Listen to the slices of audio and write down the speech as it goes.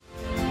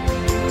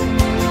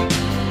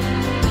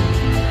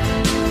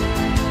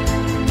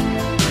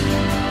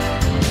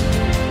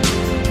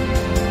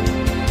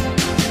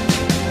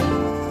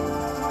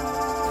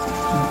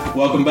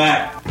Welcome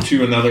back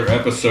to another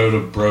episode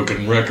of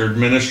Broken Record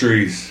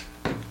Ministries.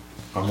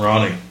 I'm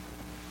Ronnie.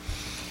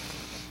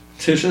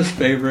 Tisha's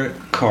favorite,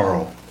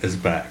 Carl, is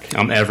back.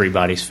 I'm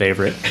everybody's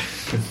favorite.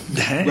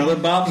 Brother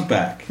Bob's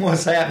back.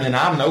 What's happening?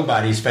 I'm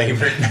nobody's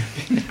favorite.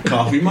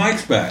 Coffee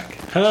Mike's back.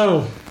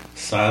 Hello.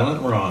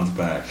 Silent Ron's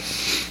back.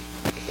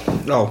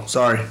 Oh,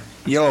 sorry.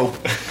 Yo.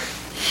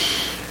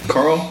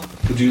 Carl,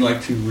 would you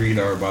like to read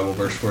our Bible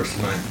verse for us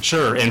tonight?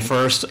 Sure, and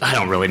first, I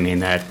don't really mean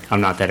that.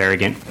 I'm not that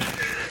arrogant.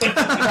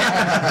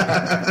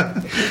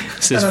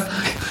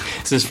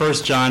 This is 1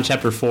 John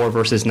chapter 4,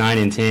 verses 9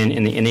 and 10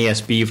 in the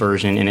NASB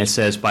version, and it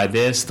says, "By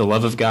this the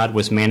love of God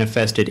was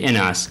manifested in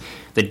us,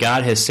 that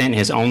God has sent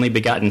his only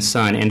begotten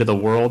Son into the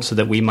world so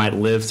that we might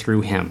live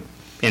through him.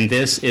 And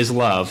this is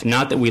love,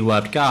 not that we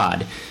loved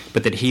God,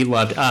 but that he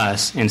loved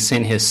us and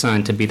sent his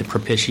Son to be the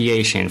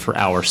propitiation for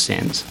our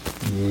sins."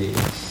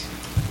 Yes.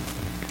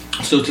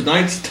 So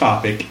tonight's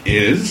topic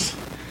is...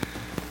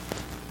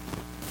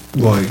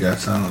 Boy, you got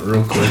silent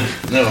real quick.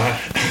 No, I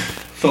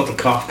felt the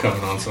cough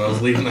coming on, so I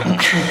was leaving that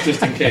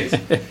just in case.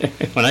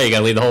 Well, now you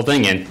gotta leave the whole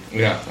thing in.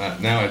 Yeah,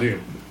 now I do.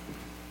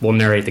 We'll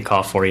narrate the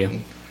cough for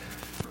you.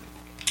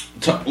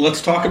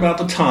 Let's talk about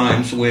the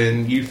times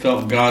when you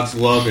felt God's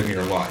love in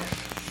your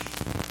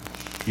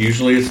life.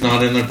 Usually it's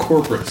not in a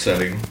corporate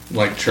setting,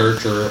 like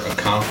church or a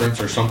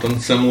conference or something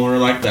similar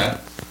like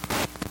that,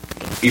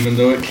 even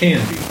though it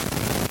can be.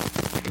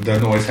 It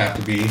doesn't always have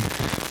to be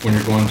when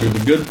you're going through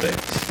the good things.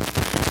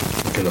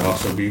 It could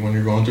also be when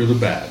you're going through the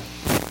bad.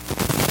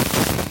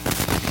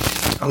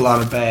 A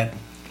lot of bad.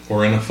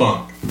 Or in a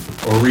funk.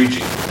 Or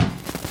reaching.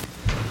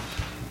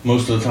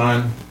 Most of the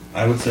time,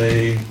 I would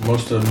say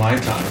most of my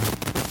time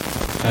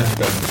has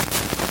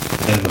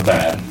been in the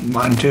bad.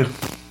 Mine too.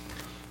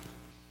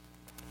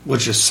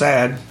 Which is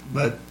sad,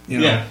 but, you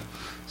know, Yeah.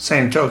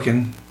 same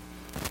token,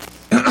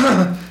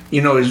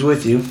 you know he's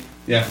with you.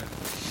 Yeah.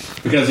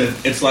 Because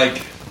it's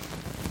like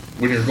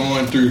when you're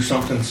going through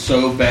something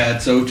so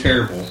bad, so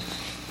terrible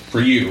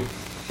for you,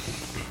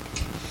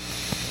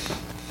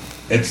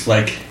 it's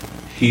like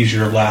he's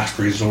your last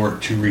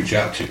resort to reach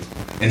out to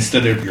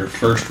instead of your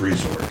first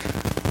resort.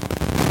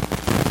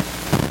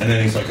 And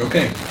then he's like,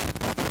 okay,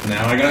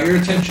 now I got your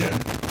attention,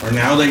 or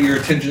now that your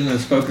attention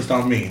is focused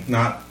on me,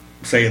 not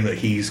saying that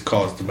he's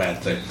caused the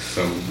bad things,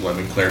 so let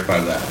me clarify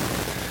that.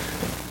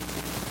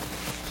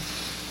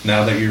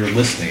 Now that you're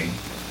listening,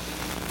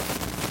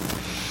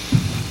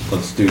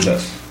 let's do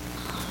this.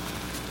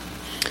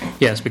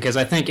 Yes, because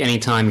I think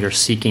anytime you're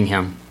seeking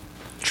him,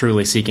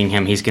 truly seeking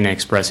him, he's going to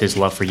express his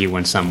love for you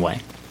in some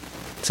way.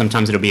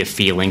 Sometimes it'll be a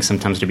feeling,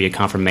 sometimes it'll be a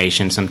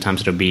confirmation,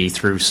 sometimes it'll be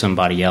through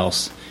somebody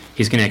else.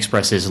 He's going to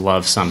express his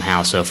love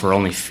somehow, so if we're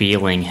only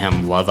feeling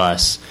him love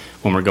us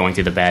when we're going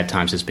through the bad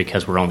times, it's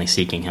because we're only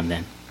seeking him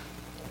then.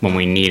 When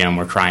we need him,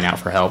 we're crying out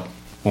for help.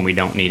 When we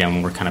don't need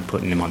him, we're kind of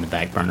putting him on the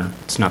back burner.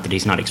 It's not that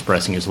he's not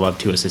expressing his love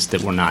to us, it's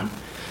that we're not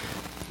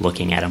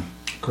looking at him.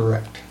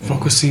 Correct.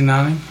 Focusing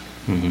on him?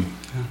 Mm-hmm.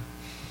 Yeah.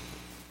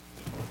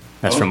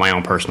 That's from my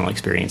own personal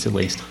experience, at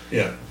least.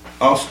 Yeah.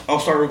 I'll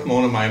start with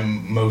one of my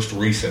most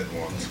recent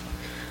ones.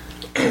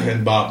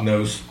 And Bob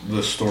knows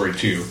this story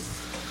too.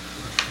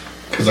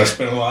 Because I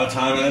spent a lot of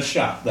time in a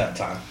shop that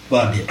time.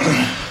 But,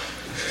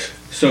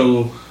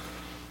 so,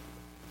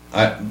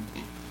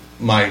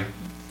 my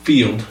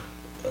field,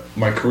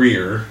 my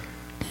career,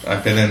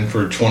 I've been in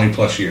for 20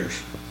 plus years.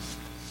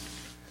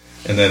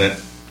 And then it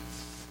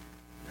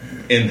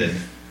ended.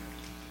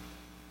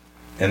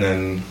 And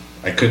then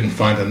I couldn't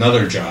find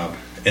another job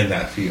in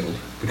that field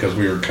because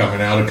we were coming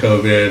out of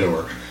COVID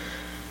or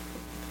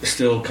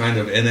still kind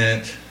of in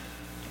it.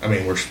 I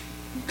mean, we're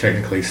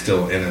technically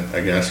still in it,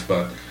 I guess,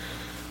 but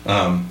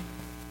I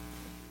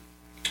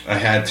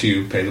had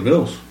to pay the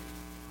bills,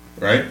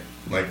 right?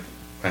 Like,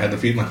 I had to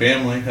feed my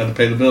family, had to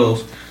pay the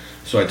bills,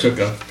 so I took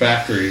a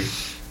factory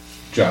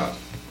job,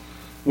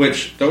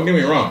 which, don't get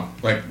me wrong,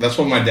 like, that's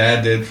what my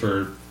dad did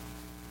for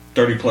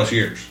 30 plus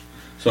years,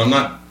 so I'm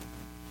not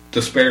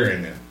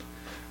despairing it.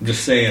 I'm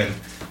just saying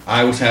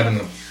I was having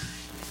a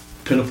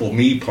pitiful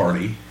me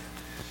party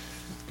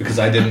because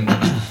I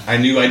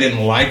knew I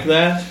didn't like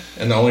that,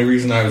 and the only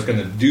reason I was going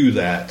to do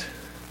that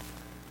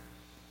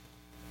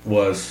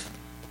was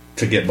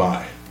to get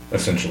by,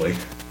 essentially,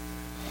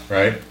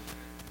 right?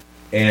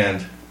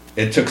 And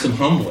it took some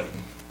humbling.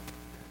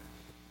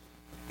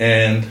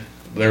 And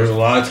there was a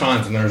lot of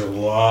times, and there was a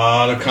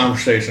lot of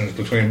conversations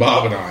between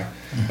Bob and I.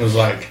 It was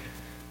like,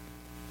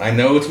 I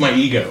know it's my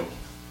ego.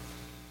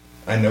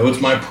 I know it's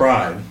my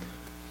pride.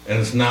 And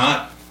it's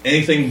not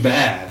anything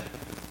bad.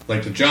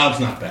 Like, the job's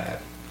not bad.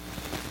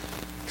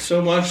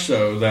 So much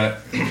so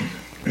that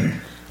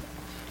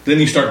then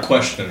you start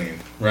questioning,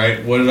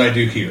 right? What did I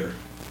do here?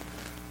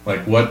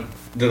 Like, what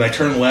did I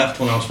turn left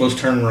when I was supposed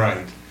to turn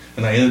right?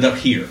 And I ended up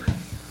here.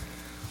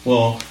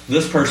 Well,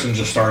 this person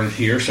just started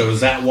here, so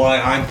is that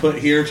why I'm put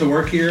here to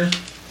work here?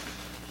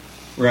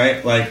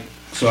 Right? Like,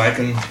 so I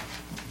can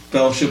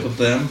fellowship with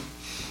them.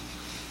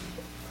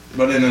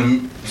 But in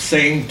the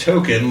same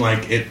token,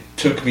 like, it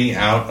took me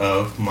out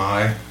of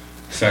my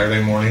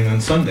Saturday morning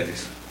and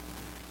Sundays.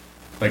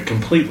 Like,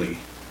 completely.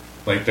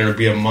 Like there would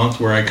be a month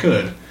where I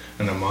could,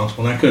 and a month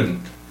when I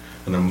couldn't,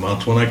 and a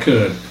month when I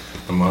could,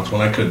 a month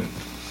when I couldn't.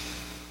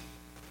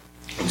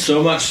 And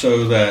so much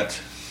so that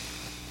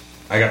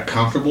I got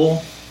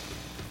comfortable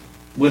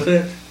with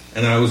it,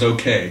 and I was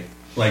okay.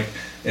 Like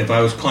if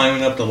I was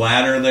climbing up the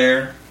ladder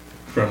there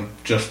from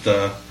just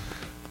a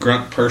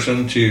grunt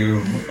person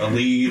to a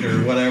lead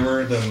or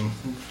whatever, then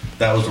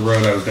that was the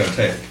road I was going to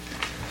take.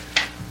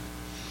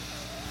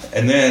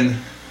 And then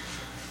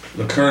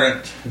the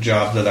current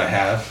job that I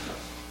have,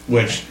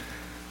 which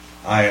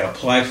I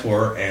applied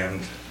for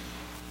and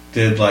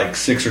did like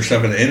 6 or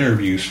 7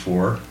 interviews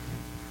for,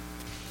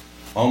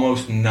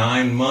 almost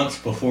 9 months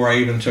before I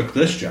even took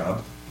this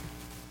job,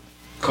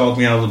 called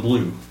me out of the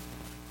blue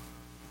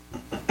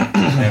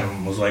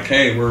and was like,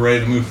 hey, we're ready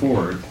to move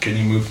forward. Can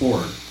you move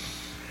forward?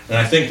 And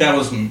I think that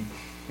was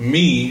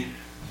me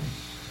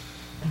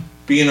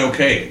being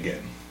okay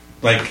again.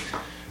 Like,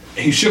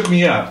 he shook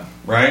me up,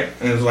 right?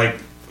 And it was like,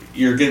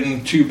 you're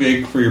getting too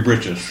big for your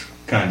britches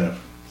kind of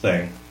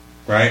thing,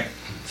 right?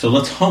 So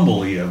let's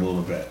humble you a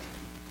little bit,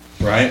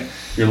 right?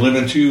 You're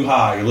living too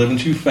high, you're living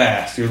too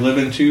fast, you're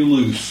living too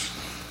loose,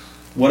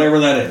 whatever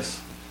that is.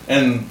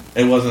 And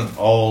it wasn't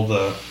all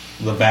the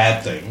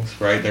bad things,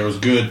 right? There was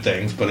good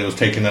things, but it was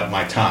taking up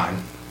my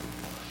time.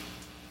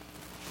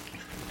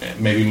 And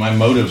maybe my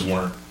motives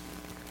weren't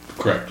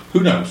correct.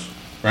 Who knows,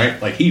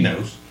 right? Like, he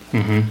knows.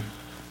 Mm-hmm.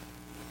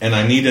 And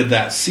I needed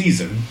that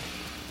season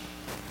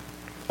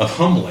of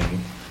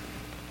humbling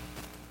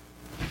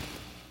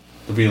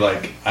to be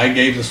like, I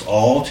gave this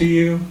all to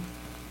you,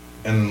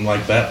 and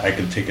like that, I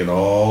could take it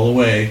all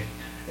away,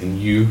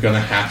 and you're going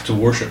to have to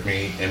worship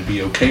me and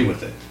be okay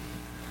with it.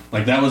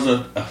 Like, that was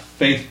a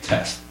faith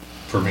test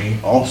for me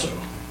also.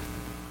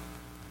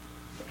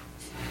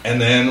 And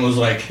then it was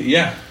like,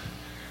 yeah,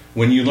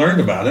 when you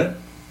learned about it,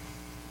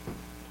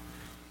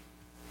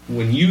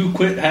 when you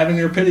quit having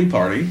your pity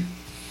party,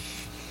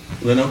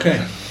 then okay.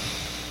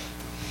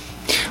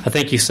 I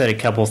think you said a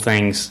couple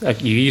things.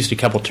 You used a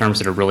couple terms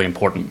that are really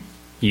important.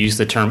 You used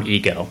the term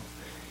ego.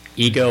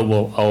 Ego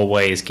will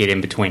always get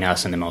in between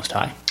us and the Most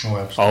High. Oh,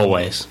 absolutely.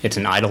 Always. It's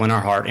an idol in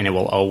our heart, and it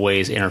will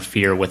always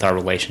interfere with our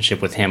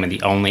relationship with Him. And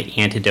the only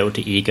antidote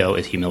to ego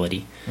is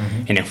humility.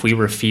 Mm-hmm. And if we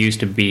refuse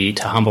to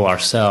humble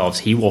ourselves,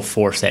 He will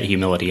force that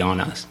humility on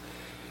us.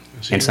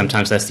 And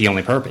sometimes that's the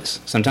only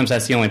purpose. Sometimes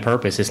that's the only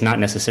purpose. It's not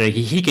necessarily...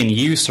 He can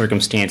use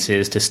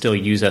circumstances to still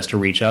use us to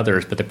reach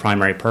others, but the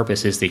primary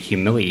purpose is the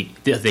humility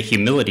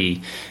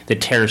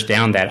that tears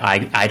down that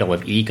idol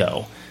of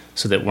ego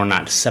so that we're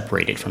not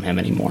separated from Him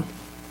anymore.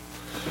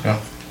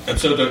 Yeah. And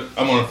so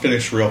I'm going to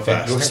finish real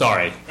fast.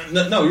 Sorry.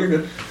 No, you're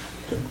good.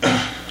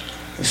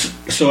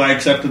 So I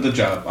accepted the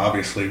job,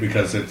 obviously,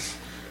 because it's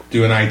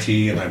doing IT,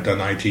 and I've done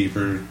IT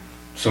for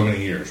so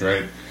many years,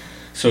 right?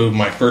 So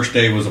my first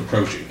day was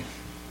approaching.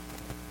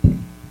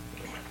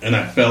 And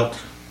I felt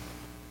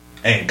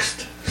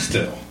angst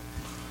still.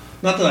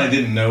 Not that I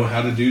didn't know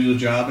how to do the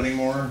job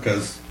anymore,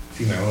 because,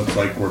 it's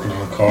like working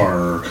on a car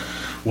or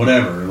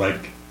whatever, like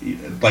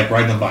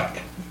riding a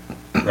bike,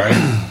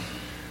 right?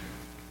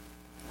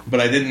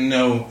 But I didn't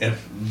know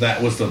if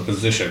that was the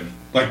position.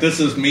 Like, this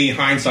is me,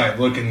 hindsight,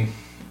 looking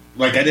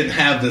like I didn't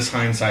have this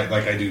hindsight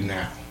like I do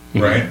now, mm-hmm.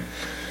 right?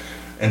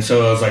 And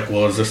so I was like,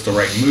 well, is this the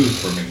right move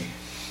for me?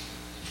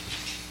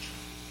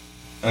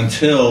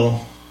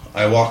 Until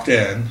I walked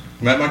in,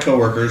 met my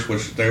coworkers,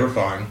 which they were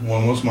fine.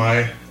 One was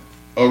my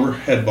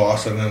overhead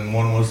boss, and then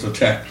one was the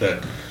tech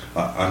that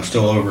I'm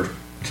still over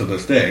to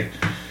this day.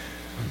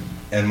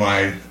 And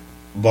my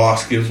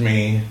boss gives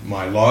me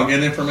my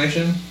login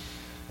information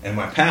and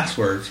my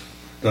passwords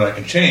that I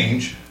can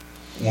change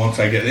once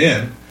I get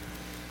in.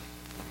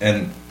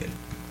 And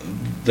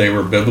they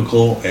were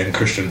biblical and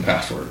Christian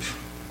passwords.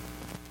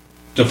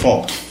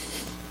 Default.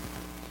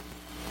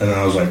 And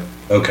I was like,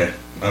 okay,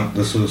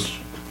 this is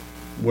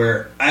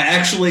where I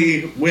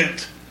actually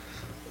went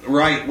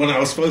right when I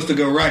was supposed to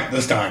go right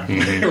this time.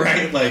 Mm-hmm.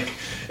 Right? Like,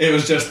 it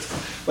was just,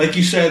 like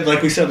you said,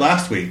 like we said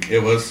last week,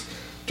 it was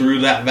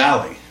through that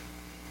valley.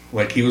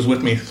 Like, He was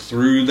with me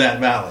through that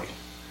valley.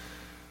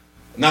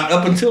 Not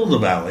up until the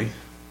valley,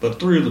 but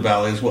through the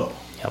valley as well.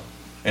 Yep.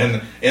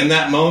 And in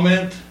that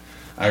moment,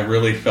 I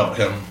really felt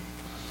Him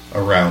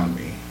around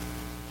me.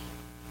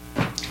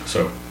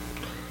 So,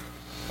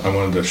 I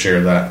wanted to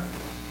share that.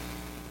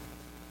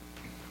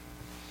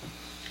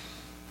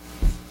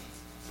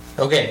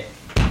 Okay.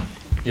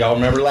 Y'all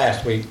remember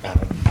last week?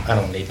 I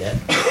don't need that.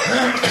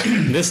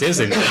 This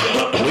isn't...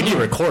 When you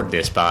record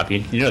this, Bob,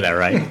 you know that,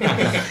 right?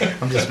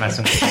 I'm just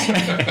messing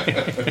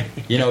with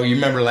you. You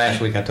remember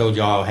last week I told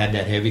y'all I had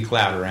that heavy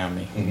cloud around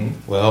me.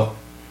 Mm-hmm. Well,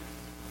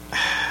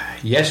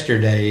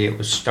 yesterday it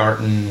was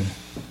felt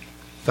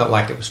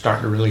like it was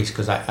starting to release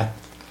because I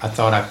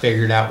thought I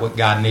figured out what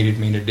God needed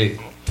me to do.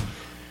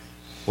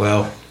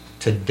 Well,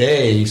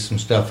 today some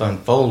stuff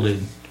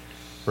unfolded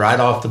right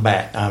off the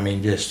bat. I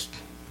mean, just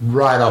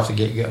right off the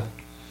get-go.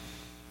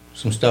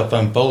 Some stuff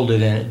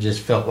unfolded, and it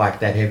just felt like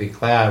that heavy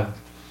cloud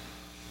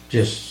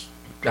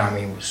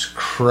was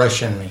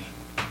crushing me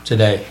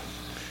today.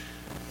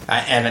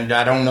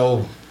 I don't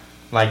know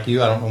like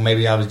you. I don't know,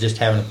 maybe I was just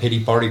having a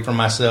pity party for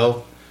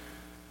myself.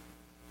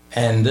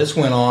 And this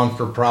went on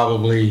for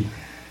probably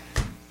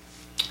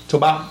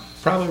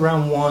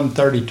around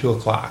 1:30, 2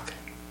 o'clock.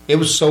 It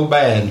was so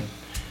bad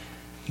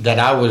that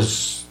I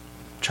was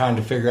trying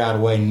to figure out a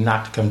way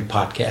not to come to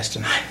podcast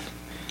tonight.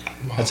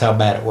 That's how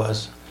bad it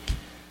was.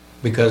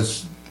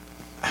 Because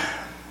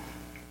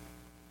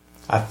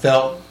I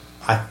felt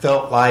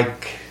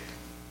like,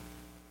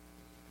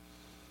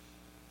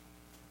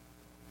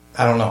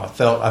 I don't know, I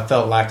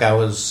felt like I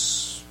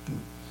was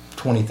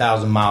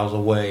 20,000 miles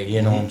away,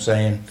 you know what I'm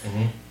saying?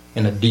 Mm-hmm.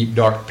 In a deep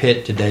dark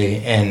pit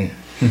today, and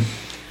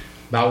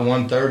about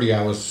 1:30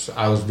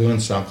 I was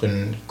doing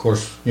something. Of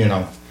course, you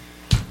know,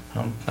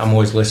 I'm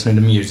always listening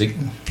to music,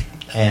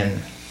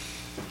 and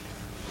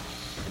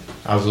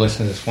I was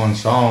listening to this one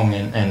song,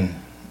 and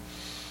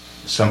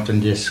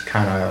something just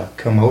kind of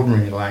come over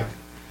me like,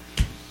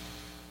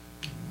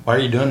 why are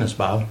you doing this,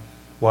 Bob?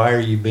 Why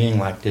are you being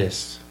like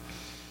this?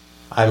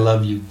 I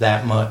love you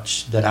that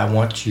much that I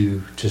want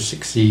you to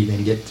succeed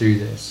and get through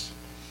this.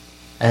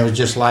 And it was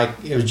just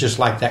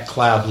like that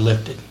cloud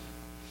lifted.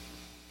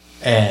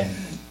 And,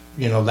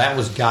 you know, that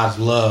was God's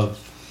love.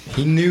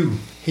 He knew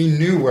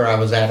where I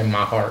was at in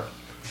my heart.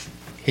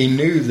 He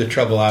knew the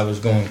trouble I was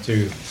going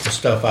through, the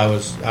stuff I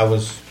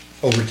was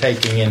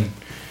overtaking,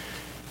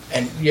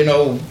 and you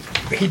know,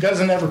 he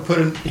doesn't ever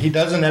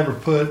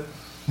put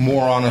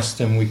more on us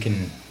than we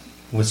can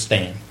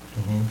withstand.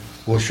 Mm-hmm.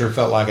 Well, sure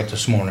felt like it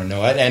this morning,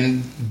 though,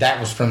 and that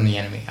was from the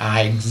enemy.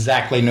 I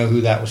exactly know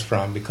who that was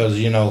from, because,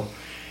 you know,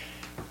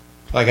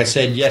 like I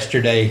said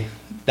yesterday,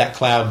 that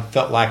cloud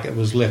felt like it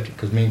was lifted,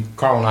 because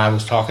Carl and I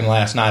was talking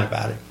last night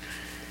about it,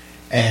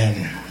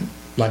 and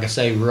like I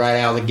say, right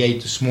out of the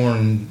gate this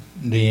morning,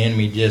 the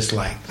enemy just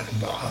like,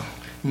 oh,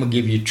 I'm gonna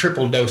give you a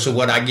triple dose of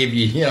what I give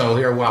you, you know,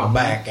 here a while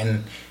back,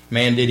 and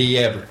man, did he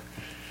ever!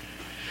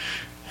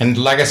 And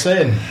like I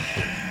said,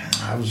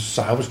 I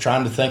was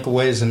trying to think of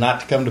ways of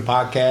not to come to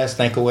podcasts,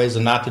 think of ways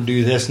of not to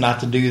do this, not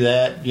to do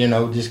that, you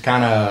know, just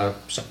kind of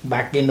suck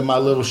back into my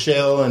little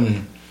shell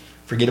and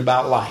forget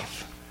about life.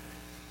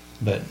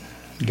 But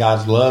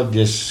God's love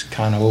just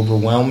kind of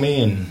overwhelmed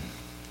me and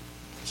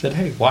said,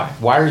 hey, why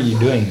are you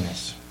doing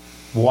this?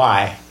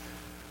 Why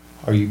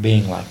are you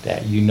being like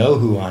that? You know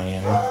who I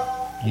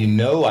am. You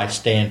know I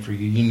stand for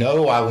you. You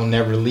know I will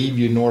never leave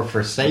you nor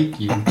forsake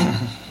you.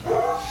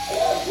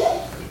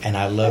 And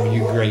I love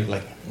you greatly.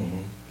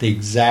 Mm-hmm. The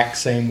exact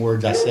same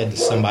words I said to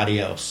somebody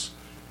else,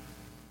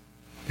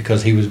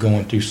 because he was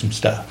going through some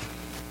stuff.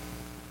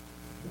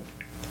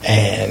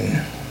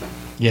 And,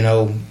 you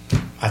know,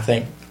 I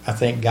think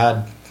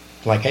God,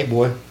 like, hey,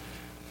 boy,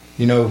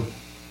 you know,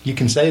 you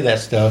can say that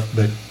stuff,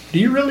 but do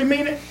you really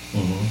mean it?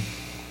 Mm-hmm.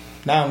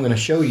 Now I'm going to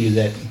show you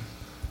that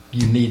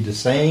you need the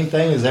same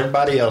thing as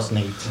everybody else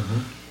needs.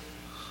 Mm-hmm.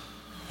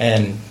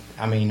 And,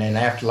 I mean, and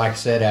after, like I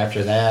said,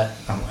 after that,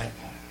 I'm like,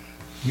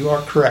 you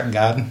are correct,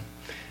 God.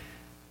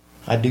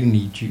 I do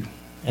need you.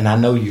 And I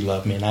know you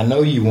love me. And I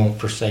know you won't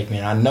forsake me.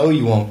 And I know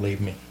you won't leave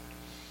me.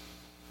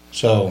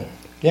 So,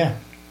 yeah.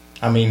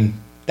 I mean,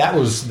 that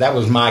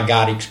was my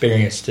God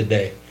experience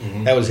today.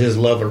 Mm-hmm. That was his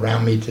love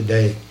around me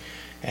today.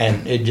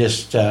 And it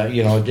just,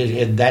 you know,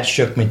 that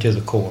shook me to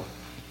the core.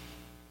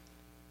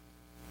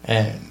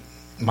 And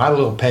my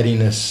little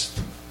pettiness,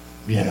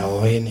 you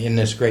know, in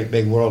this great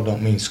big world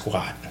don't mean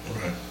squat.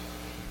 Right.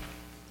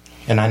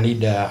 And I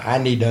need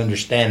to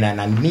understand that,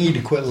 and I need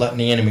to quit letting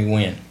the enemy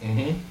win.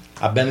 Mm-hmm.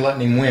 I've been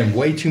letting him win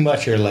way too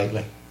much here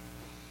lately.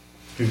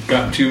 He's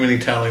got too many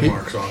tally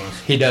marks on us.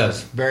 He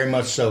does, very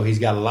much so. He's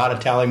got a lot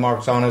of tally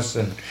marks on us,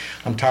 and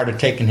I'm tired of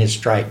taking his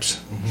stripes.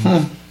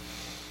 Mm-hmm.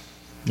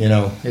 You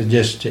know, it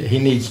just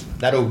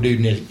that old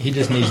dude. He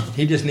just needs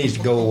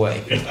to go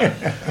away.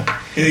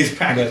 He needs to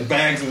pack his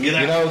bags and get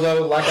out. You know,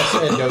 though, like I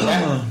said,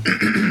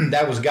 though,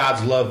 that was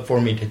God's love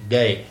for me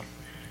today.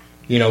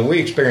 You know, we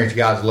experience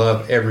God's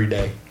love every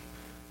day.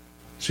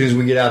 As soon as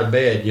we get out of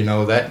bed, you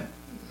know, that's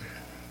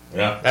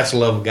the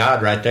love of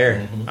God right there.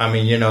 Mm-hmm. I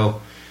mean, you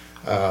know,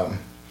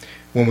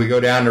 when we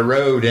go down the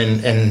road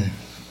and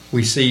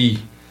we see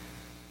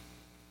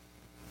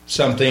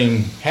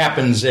something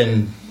happens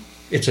and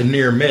it's a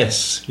near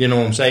miss, you know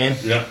what I'm saying?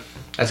 Yeah.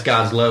 That's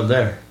God's love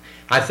there.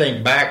 I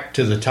think back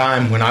to the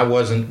time when I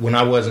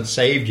wasn't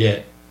saved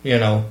yet. You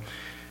know,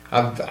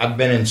 I've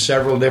been in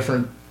several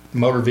different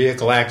motor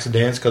vehicle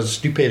accidents because of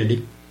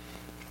stupidity.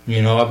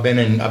 You know, I've been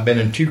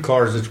in 2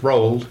 cars that's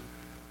rolled.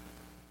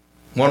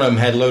 One of them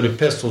had loaded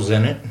pistols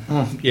in it.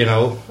 You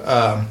know,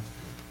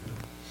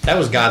 that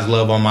was God's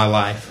love on my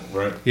life.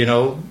 Right. You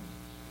know,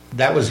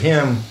 that was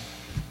him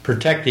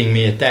protecting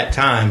me at that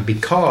time,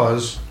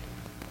 because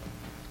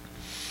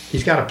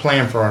he's got a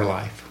plan for our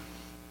life.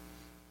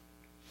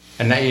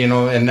 And that, you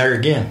know, and there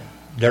again,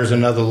 there's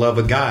another love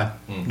of God,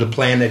 the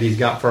plan that he's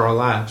got for our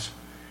lives.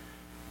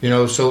 You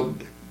know, so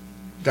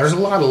there's a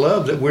lot of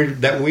love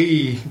that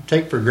we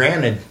take for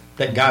granted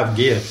that God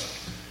gives.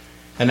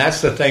 And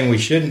that's the thing we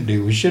shouldn't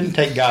do. We shouldn't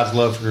take God's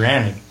love for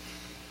granted.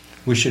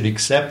 We should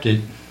accept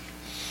it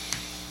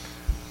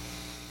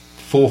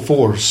full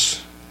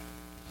force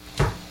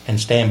and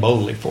stand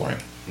boldly for him.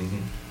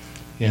 Mm-hmm.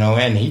 You know,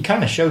 and he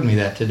kind of showed me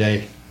that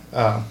today.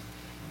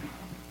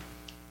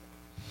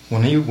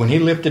 When he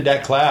lifted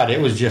that cloud,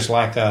 it was just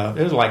like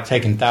it was like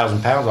taking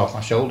 1,000 pounds off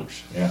my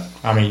shoulders. Yeah.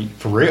 I mean,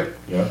 for real.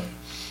 Yeah.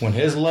 When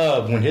his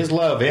love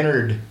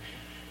entered,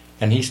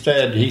 and he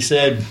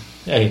said,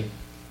 "Hey,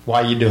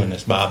 why are you doing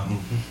this, Bob?"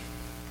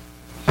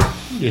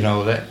 Mm-hmm. You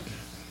know that.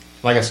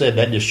 Like I said,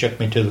 that just shook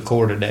me to the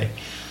core today.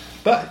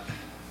 But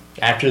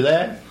after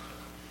that,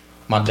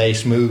 my day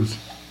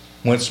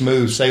went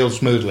smooth, sailed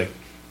smoothly.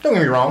 Don't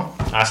get me wrong,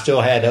 I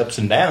still had ups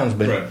and downs,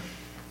 but Right.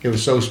 it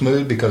was so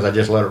smooth because I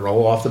just let it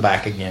roll off the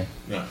back again.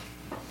 Yeah.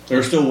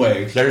 There's still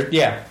waves.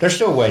 There's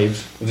still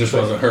waves. It just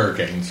wasn't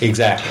hurricanes.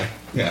 Exactly.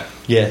 Yeah.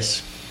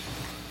 Yes.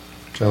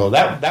 So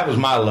that was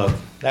my love.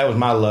 That was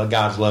my love,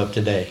 God's love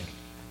today,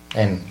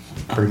 and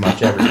pretty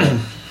much every day.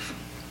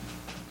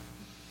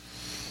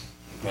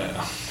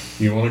 Yeah.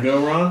 You want to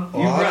go, Ron?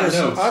 Well,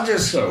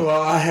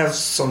 I have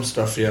some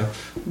stuff, yeah.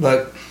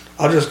 But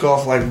I'll just go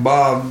off like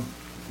Bob.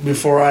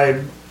 Before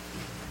I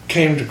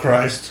came to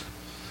Christ,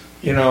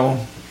 you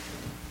know,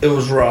 it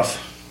was rough.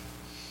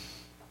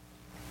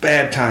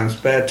 Bad times,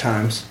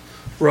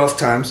 rough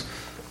times.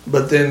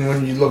 But then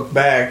when you look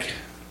back,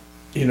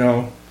 you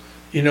know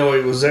he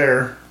was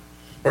there,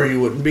 or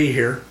you wouldn't be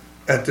here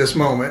at this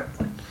moment,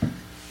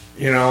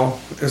 you know,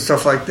 and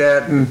stuff like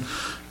that. And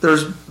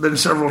there's been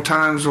several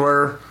times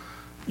where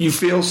you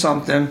feel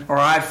something, or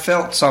I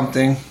felt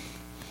something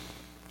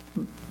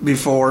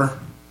before,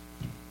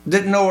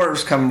 didn't know where it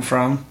was coming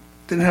from,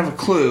 didn't have a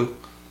clue,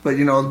 but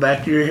you know, the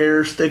back of your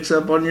hair sticks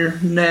up on your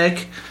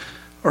neck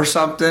or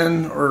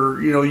something,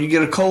 or you know, you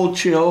get a cold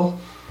chill,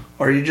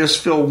 or you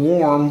just feel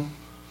warm.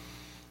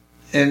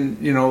 And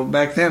you know,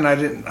 back then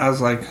I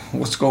was like,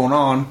 what's going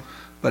on?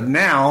 But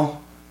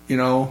now, you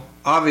know,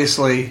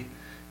 obviously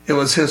it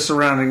was his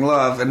surrounding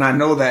love, and I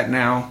know that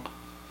now.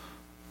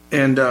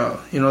 And,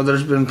 you know,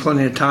 there's been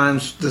plenty of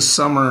times this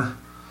summer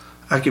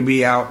I could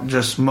be out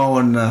just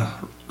mowing the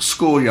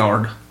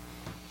schoolyard.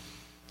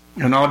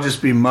 And I'll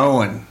just be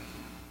mowing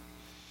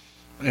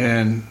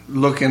and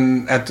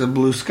looking at the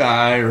blue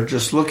sky, or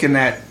just looking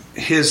at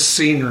his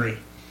scenery,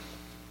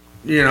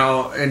 you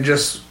know, and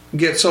just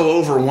get so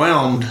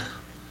overwhelmed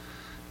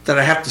that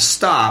I have to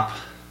stop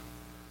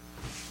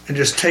and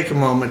just take a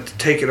moment to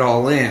take it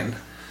all in,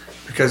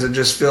 because it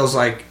just feels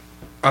like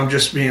I'm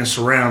just being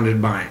surrounded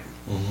by him.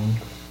 Mm-hmm.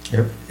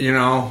 Yep. You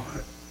know,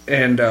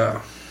 and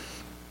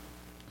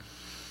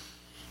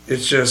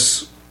it's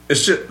just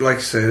like I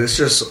said, it's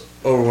just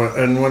over.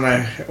 And when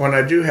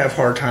I do have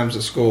hard times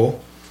at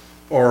school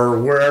or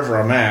wherever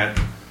I'm at,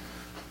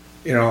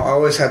 you know, I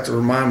always have to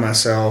remind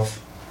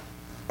myself,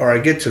 or I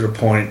get to the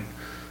point,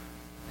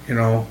 you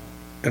know,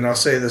 and I'll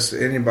say this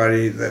to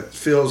anybody that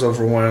feels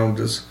overwhelmed,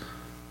 is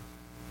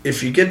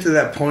if you get to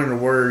that point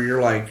of where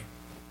you're like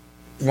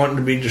wanting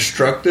to be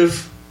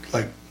destructive,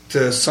 like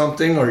to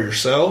something or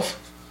yourself,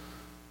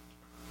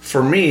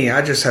 for me,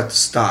 I just have to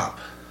stop.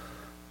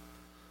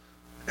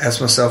 Ask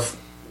myself,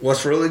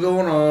 what's really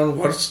going on?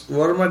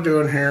 What am I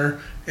doing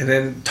here? And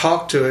then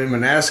talk to him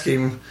and ask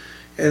him.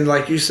 And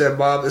like you said,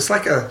 Bob, it's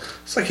like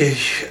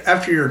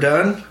after you're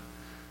done,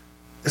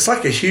 it's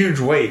like a huge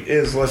weight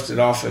is lifted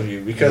off of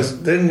you,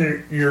 because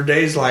then your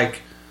day's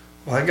like,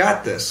 well, I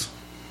got this.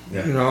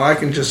 Yeah. You know, I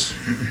can just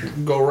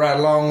go right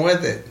along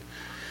with it.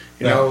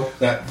 You know,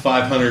 that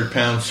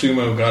 500-pound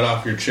sumo got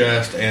off your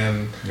chest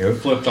and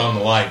flipped on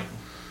the light.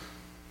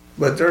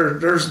 But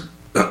there's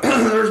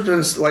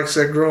been, like I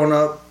said, growing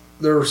up,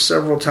 there were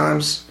several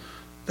times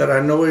that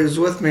I know he was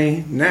with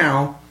me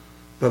now,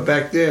 but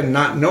back then,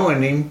 not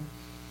knowing him,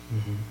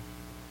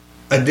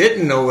 I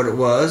didn't know what it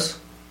was.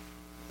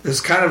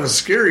 It's kind of a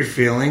scary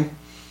feeling,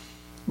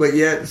 but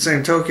yet, at the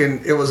same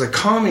token, it was a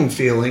calming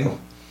feeling,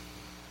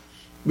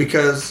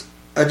 because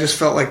I just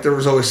felt like there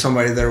was always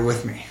somebody there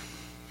with me.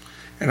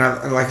 And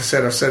like I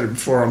said, I've said it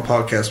before on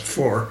podcasts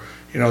before.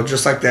 You know,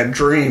 just like that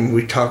dream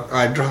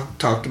I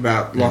talked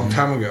about a long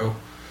time ago,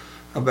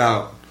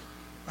 about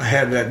I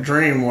had that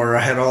dream where I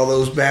had all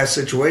those bad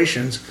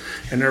situations,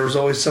 and there was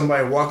always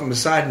somebody walking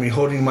beside me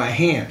holding my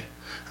hand.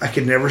 I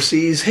could never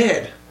see his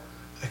head.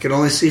 I could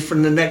only see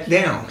from the neck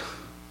down.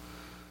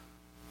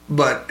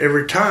 But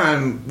every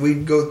time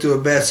we'd go through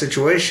a bad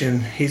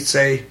situation, he'd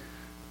say,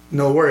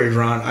 "No worries,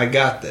 Ron, I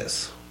got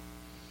this."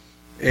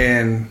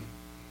 And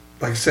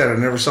like I said, I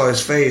never saw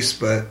his face,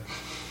 but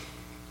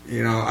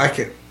you know, I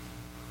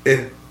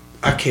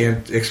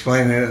can't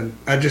explain it.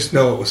 I just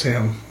know it was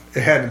him.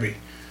 It had to be,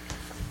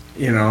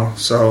 you know.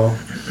 So,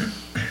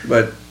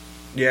 but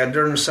yeah,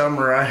 during the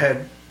summer, I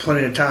had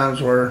plenty of times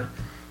where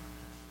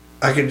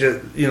I could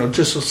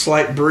just a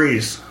slight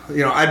breeze.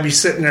 You know, I'd be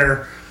sitting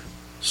there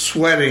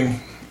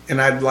sweating,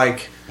 and I'd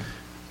like,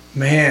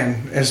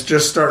 man, and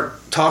just start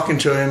talking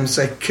to him and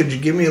say, "Could you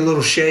give me a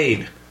little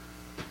shade?"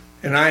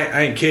 And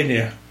I ain't kidding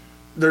you.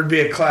 There'd be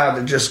a cloud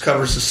that just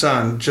covers the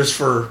sun just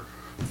for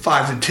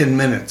 5 to 10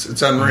 minutes.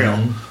 It's unreal.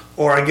 Mm-hmm.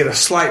 Or I get a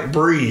slight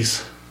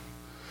breeze.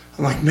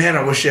 I'm like, man,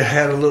 I wish I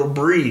had a little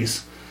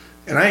breeze.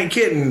 And I ain't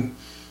kidding.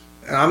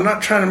 And I'm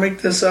not trying to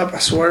make this up, I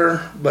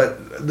swear,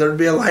 but there'd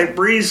be a light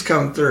breeze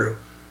come through.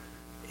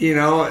 you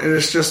know, and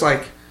it's just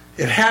like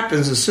it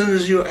happens as soon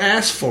as you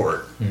ask for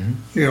it.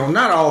 You know,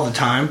 not all the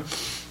time,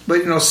 but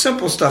you know,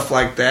 simple stuff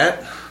like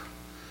that.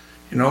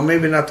 You know,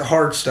 maybe not the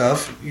hard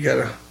stuff. You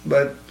gotta,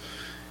 but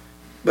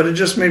it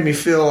just made me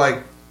feel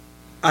like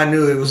I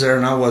knew he was there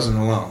and I wasn't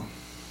alone.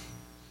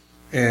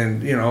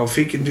 And you know, if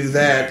he can do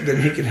that,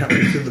 then he can help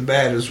me through the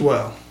bad as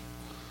well.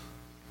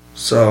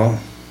 So,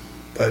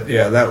 but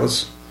yeah,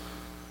 that's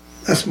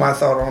my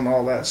thought on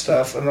all that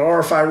stuff. And or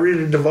if I read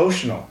a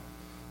devotional,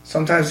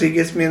 sometimes he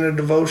gets me in a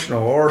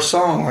devotional or a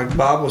song like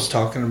Bob was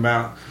talking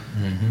about.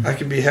 I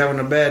could be having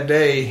a bad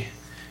day,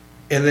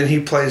 and then he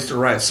plays the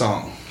right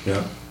song.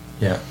 Yeah.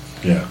 Yeah.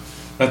 Yeah.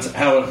 That's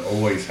how it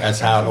always happens. That's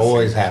how it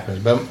always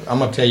happens. But I'm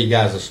going to tell you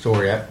guys a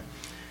story.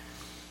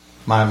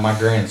 My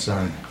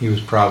grandson, he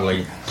was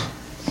probably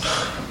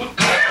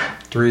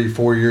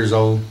 3-4 years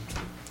old,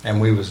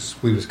 and we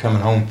was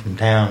coming home from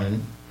town,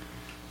 and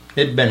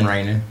it'd been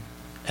raining,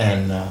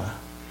 and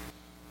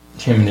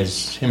him and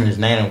his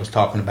nana was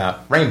talking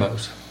about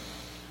rainbows,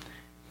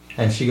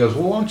 and she goes,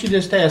 "Well, why don't you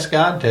just ask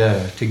God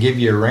to give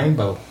you a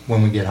rainbow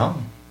when we get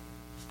home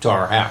to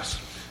our house?"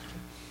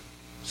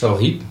 So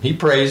he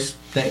prays,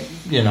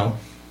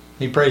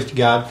 he prays to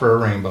God for a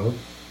rainbow.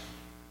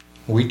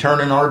 We turn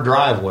in our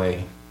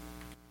driveway,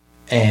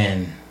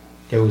 and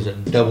there was a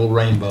double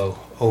rainbow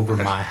over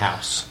my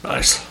house.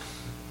 Nice.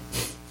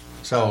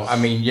 So, I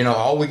mean, you know,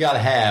 all we got to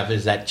have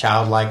is that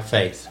childlike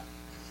faith.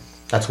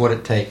 That's what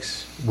it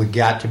takes. We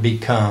got to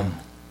become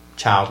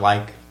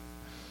childlike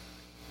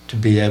to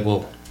be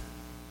able,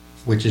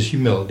 which is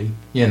humility,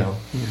 you know,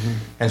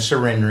 and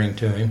surrendering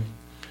to Him.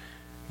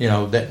 You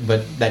know,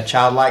 but that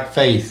childlike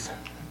faith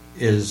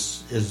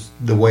is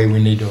the way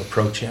we need to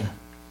approach Him.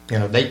 You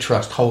know, they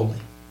trust wholly.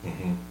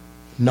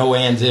 No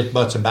ands, if,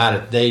 buts about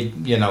it. They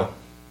know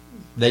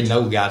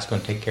God's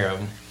going to take care of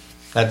them.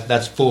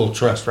 That's full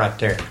trust right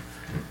there.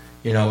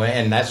 You know,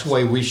 and that's the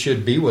way we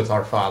should be with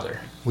our Father.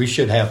 We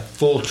should have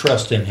full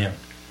trust in Him,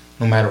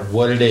 no matter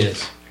what it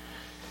is.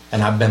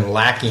 And I've been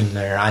lacking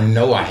there. I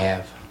know I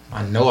have.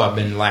 I know I've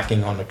been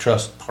lacking on the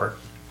trust part.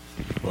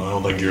 Well, I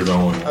don't think you're the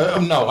only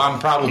one. No, I'm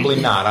probably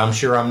not. I'm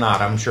sure I'm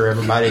not. I'm sure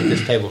everybody at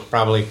this table is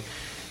probably...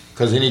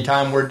 Because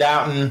anytime we're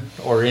doubting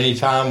or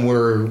anytime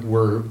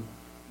we're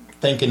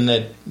thinking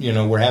that, you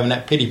know, we're having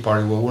that pity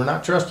party, well, we're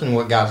not trusting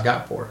what God's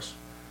got for us.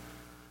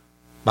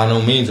 By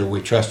no means are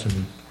we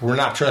trusting. We're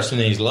not trusting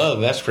in His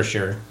love, that's for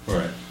sure.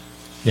 Right.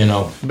 You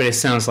know. But it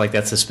sounds like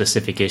that's a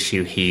specific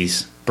issue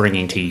He's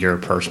bringing to your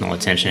personal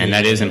attention, and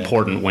that is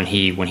important when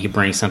he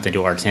brings something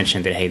to our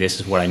attention that, hey,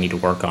 this is what I need to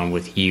work on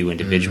with you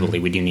individually.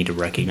 We do need to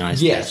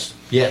recognize yes,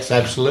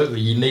 absolutely.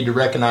 You need to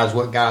recognize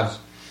what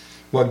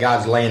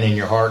God's laying in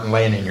your heart and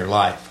laying in your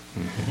life.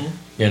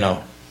 You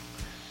know.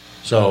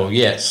 So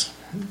yes,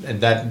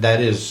 that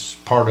is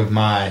part of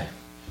my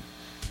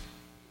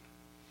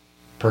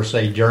per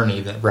se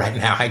journey that right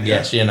now, I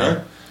guess, you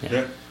know.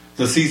 Yeah.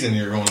 The season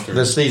you're going through.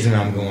 The season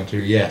I'm going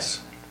through,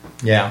 yes.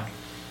 Yeah.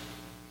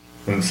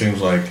 And it seems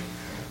like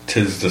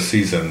 'tis the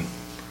season.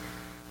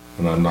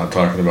 And I'm not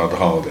talking about the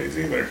holidays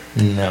either.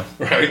 No.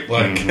 Right?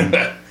 Like,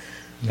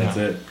 that's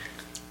it.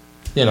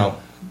 You know,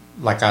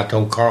 like I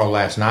told Carl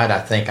last night, I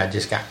think I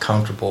just got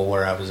comfortable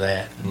where I was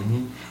at.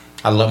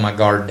 I let my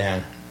guard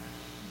down.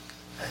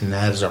 And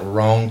that is a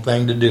wrong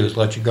thing to do, is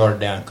let your guard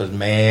down. Because,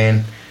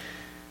 man,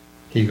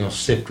 he's going to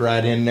sift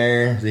right in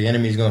there. The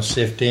enemy's going to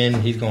sift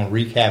in. He's going to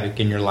wreak havoc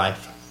in your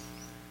life.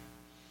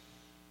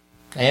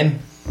 And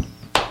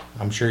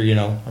I'm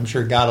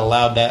sure God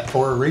allowed that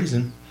for a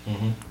reason.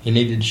 He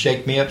needed to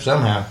shake me up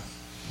somehow.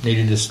 He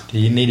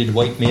needed to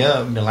wake me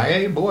up and be like,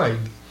 "Hey, boy,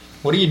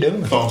 what are you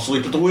doing?" Fall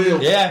asleep at the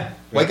wheel. Yeah,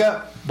 wake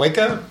up.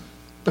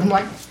 But I'm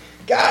like,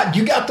 "God,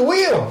 you got the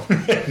wheel."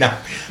 No,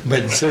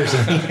 but seriously.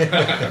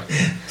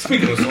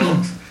 Speaking of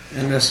songs.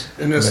 In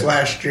this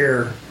last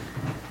year,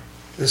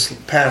 this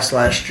past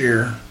last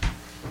year,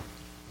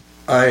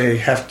 I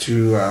have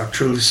to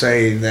truly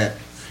say that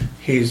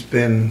He's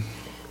been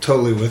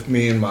totally with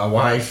me and my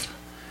wife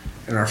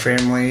and our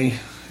family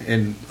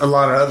and a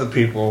lot of other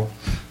people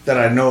that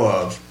I know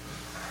of,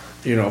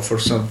 you know, for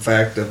some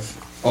fact of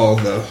all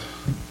the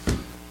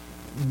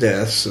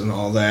deaths and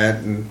all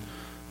that. And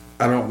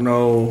I don't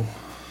know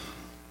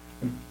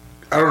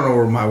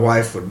where my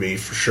wife would be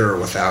for sure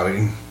without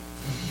Him,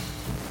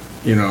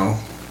 you know.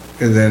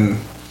 And then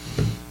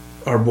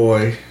our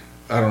boy,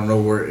 I don't know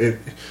where it,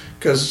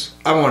 because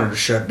I wanted to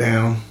shut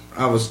down.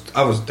 I was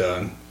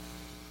done.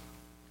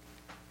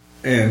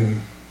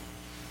 And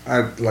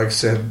I, like I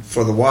said,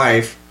 for the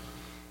wife,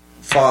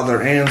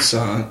 father and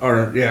son,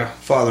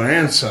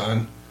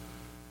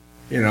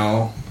 you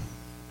know,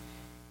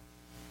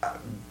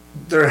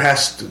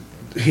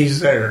 He's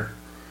there,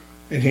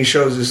 and He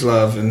shows His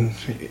love, and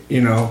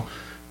you know,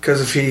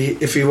 because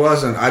if he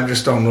wasn't, I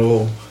just don't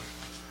know.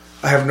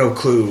 I have no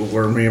clue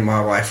where me and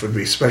my wife would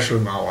be, especially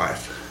my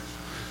wife.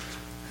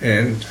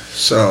 And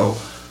so,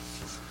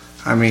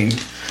 I mean,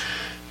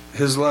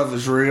 His love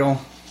is real,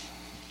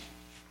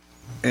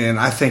 and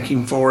I thank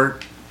Him for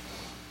it.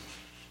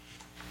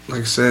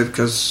 Like I said,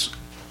 because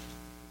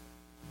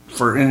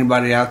for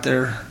anybody out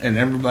there and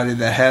everybody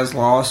that has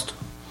lost.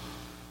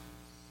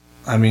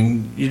 I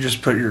mean, you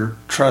just put your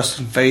trust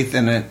and faith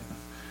in it,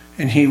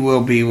 and He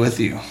will be with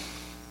you.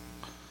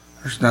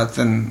 There's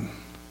nothing,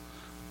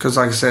 because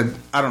like I said,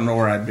 I don't know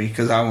where I'd be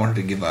because I wanted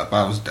to give up.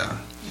 I was done.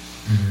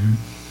 Mm-hmm.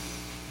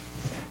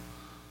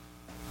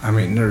 I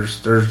mean,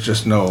 there's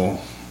just no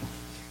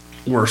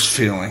worse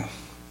feeling.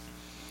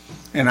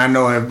 And I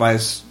know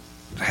everybody's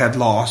had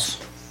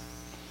loss,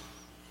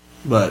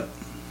 but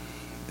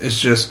it's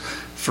just,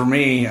 for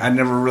me, I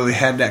never really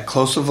had that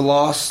close of a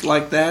loss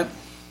like that.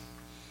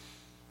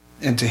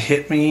 And to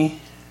hit me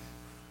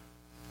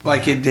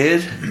like it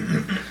did,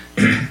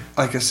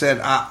 like I said,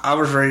 I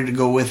was ready to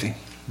go with him.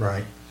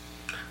 Right.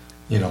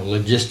 You know,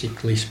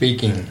 logistically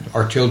speaking,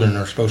 our children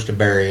are supposed to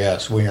bury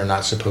us. We are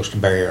not supposed to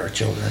bury our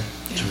children.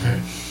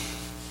 Right.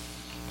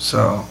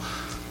 So,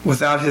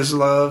 without his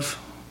love,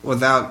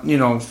 without,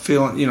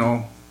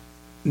 feeling,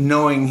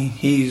 knowing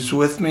he's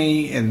with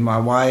me and my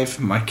wife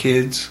and my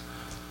kids,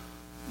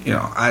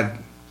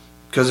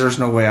 because there's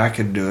no way I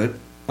could do it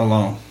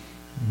alone.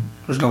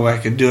 There's no way I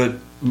could do it,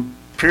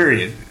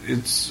 period.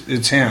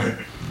 It's him.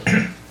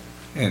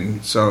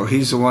 And so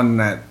he's the one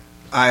that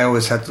I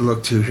always have to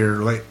look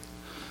to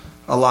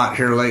a lot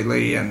here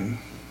lately, and,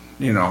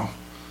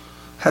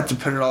 have to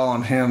put it all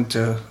on him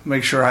to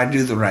make sure I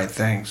do the right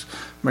things,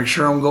 make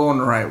sure I'm going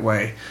the right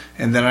way.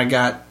 And then I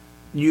got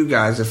you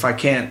guys. If I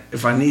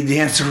need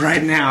the answer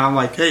right now, I'm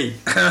like, hey,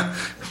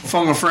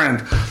 phone a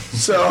friend.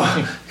 So,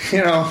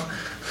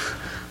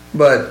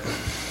 but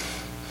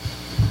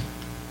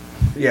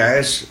yeah,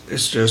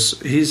 it's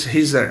just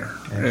he's there.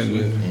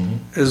 Absolutely.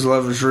 And his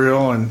love is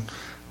real. And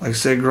like I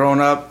said,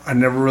 growing up, I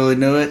never really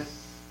knew it,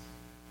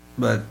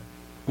 but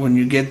when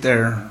you get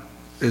there,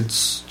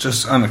 it's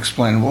just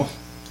unexplainable.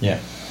 Yeah.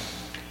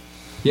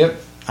 Yep.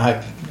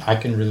 I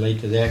can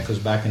relate to that because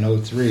back in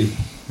 2003,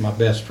 my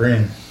best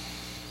friend,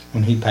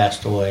 when he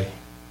passed away,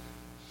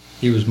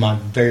 he was my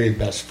very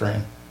best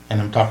friend.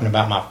 And I'm talking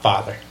about my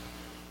father.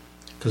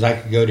 Because I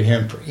could go to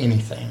him for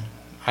anything.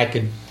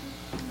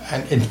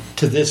 And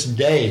to this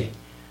day,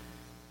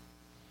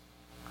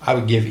 I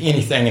would give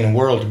anything in the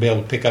world to be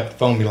able to pick up the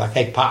phone and be like,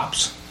 hey,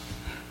 Pops,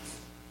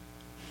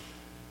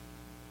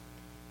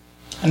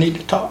 I need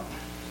to talk.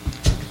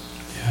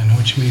 Yeah, I know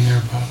what you mean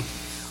there, Pop.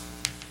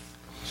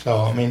 So,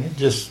 I mean, it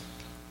just...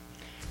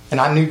 And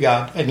I knew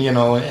God, and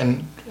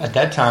and at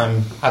that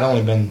time, I'd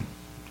only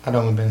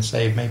been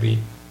saved maybe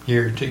a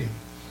year or two.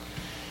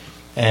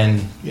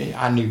 And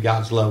I knew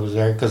God's love was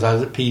there because I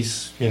was at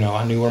peace.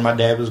 I knew where my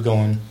dad was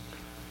going.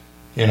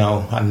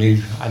 I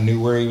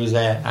knew where he was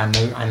at. I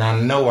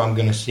know I'm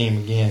going to see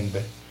him again.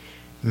 But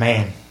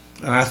man,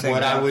 and I think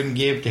I wouldn't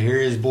give to hear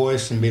his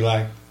voice and be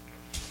like.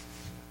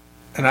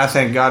 And I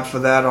thank God for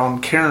that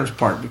on Karen's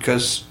part,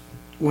 because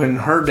when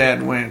her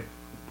dad went,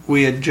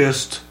 we had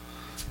just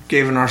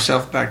given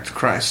ourselves back to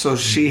Christ. So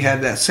she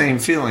had that same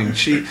feeling.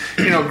 She,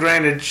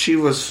 granted, she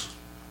was.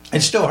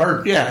 It still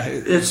hurt. Yeah,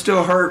 it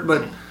still hurt,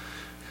 but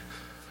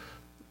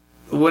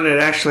when it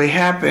actually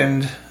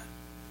happened,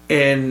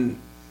 and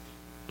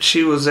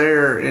she was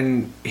there,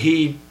 and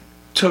he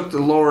took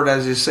the Lord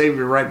as his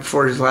Savior right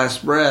before his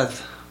last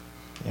breath.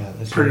 Yeah,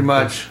 that's pretty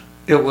much.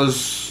 It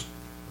was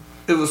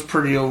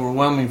pretty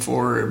overwhelming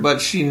for her,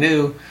 but she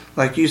knew,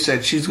 like you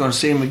said, she's going to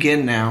see him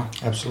again now.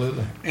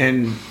 Absolutely.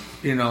 And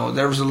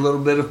there was a little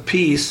bit of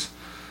peace.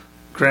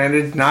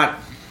 Granted, not,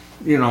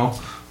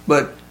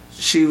 but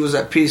she was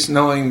at peace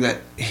knowing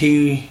that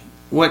he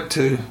went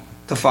to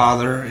the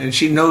Father, and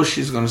she knows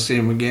she's going to see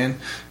him again.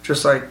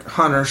 Just like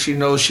Hunter, she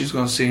knows she's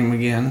going to see him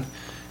again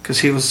because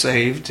he was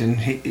saved, and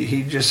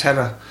he just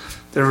had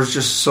there was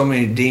just so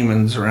many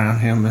demons around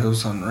him, it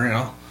was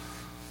unreal.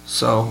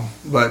 So,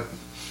 but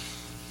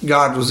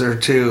God was there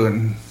too,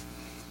 and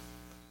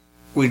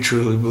we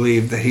truly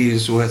believe that he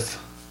is with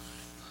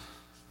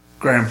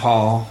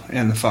Grandpa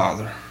and the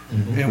Father,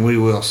 and we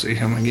will see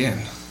him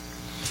again.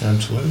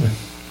 Absolutely.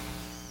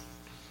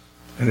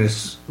 And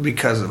it's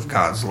because of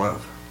God's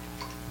love.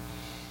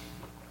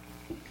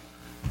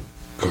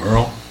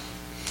 Girl,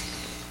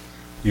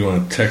 you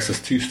want to text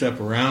us two-step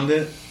around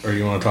it, or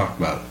you want to talk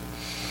about it?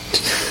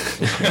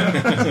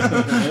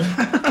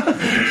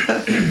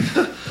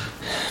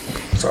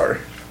 Sorry.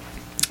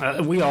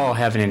 We all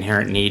have an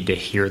inherent need to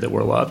hear that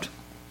we're loved.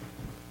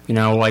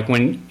 Like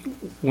when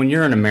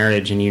you're in a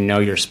marriage and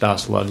your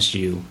spouse loves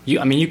you,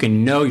 you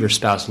can know your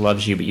spouse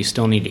loves you, but you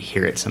still need to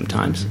hear it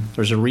sometimes. Mm-hmm.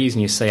 There's a reason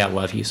you say I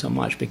love you so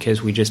much,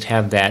 because we just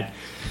have that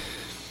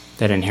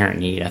inherent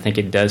need. I think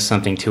it does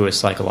something to us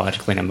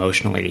psychologically and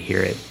emotionally to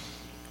hear it.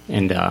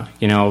 And,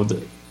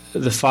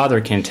 the Father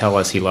can tell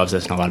us he loves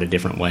us in a lot of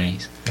different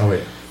ways. Oh,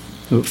 yeah.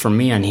 For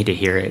me, I need to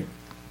hear it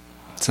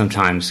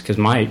sometimes, because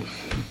my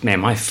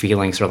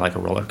feelings are like a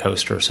roller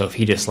coaster. So if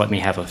he just let me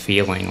have a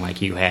feeling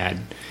like you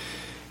had,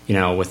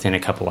 within a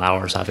couple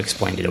hours, I've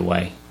explained it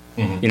away.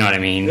 Mm-hmm. You know what I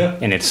mean? Yeah.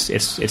 And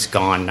it's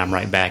gone, and I'm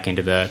right back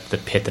into the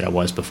pit that I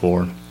was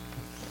before.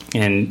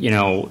 And,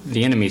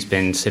 the enemy's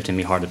been sifting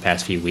me hard the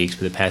past few weeks,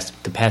 but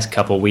the past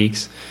couple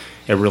weeks,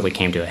 it really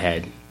came to a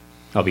head.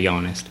 I'll be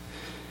honest.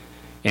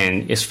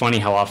 And it's funny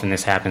how often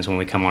this happens when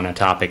we come on a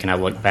topic, and I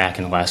look back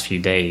in the last few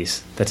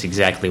days. That's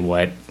exactly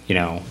what,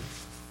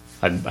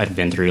 I've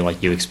been through.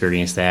 Like you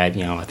experienced that.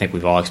 I think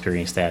we've all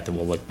experienced that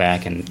we'll look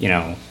back and,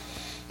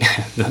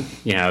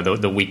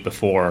 the week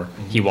before,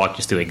 he walked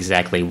us through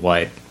exactly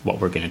what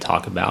we're going to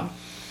talk about.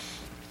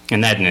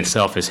 And that in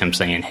itself is him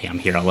saying, hey, I'm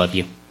here, I love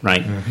you,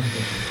 right?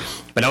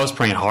 Mm-hmm. But I was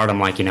praying hard. I'm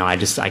like,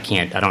 I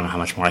can't, I don't know how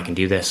much more I can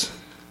do this.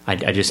 I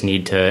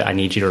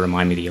need you to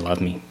remind me that you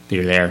love me, that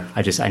you're there.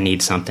 I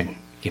need something.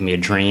 Give me a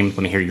dream. Let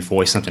me hear your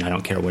voice, something. I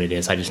don't care what it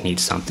is. I just need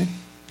something,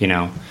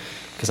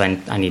 because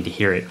I need to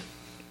hear it.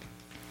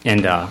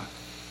 And I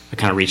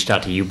kind of reached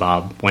out to you,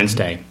 Bob,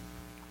 Wednesday,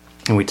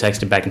 and we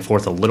texted back and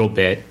forth a little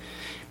bit.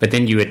 But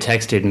then you had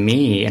texted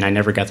me, and I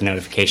never got the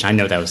notification. I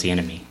know that was the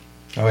enemy.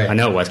 Oh, yeah. I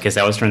know it was, because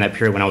that was during that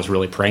period when I was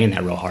really praying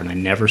that real hard, and I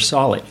never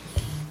saw it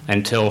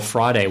until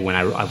Friday when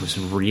I was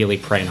really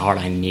praying hard.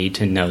 I need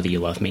to know that you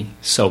love me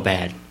so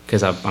bad,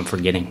 because I'm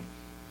forgetting.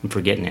 I'm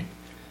forgetting it.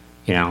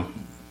 The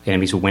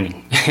enemy's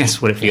winning.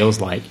 That's what it feels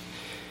like.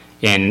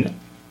 And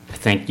I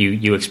think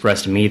you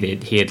expressed to me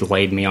that he had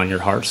laid me on your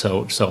heart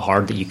so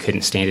hard that you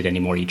couldn't stand it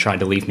anymore. You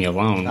tried to leave me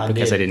alone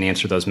because I didn't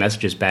answer those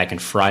messages back.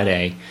 And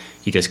Friday,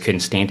 you just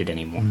couldn't stand it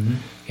anymore. Mm-hmm.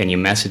 And you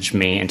messaged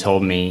me and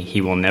told me he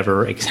will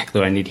never,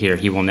 exactly what I need to hear,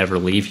 he will never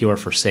leave you or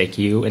forsake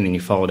you. And then you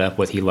followed up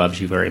with, he loves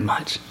you very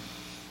much.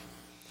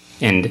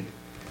 And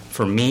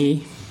for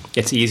me,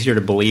 it's easier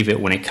to believe it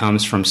when it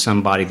comes from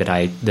somebody that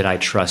I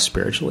trust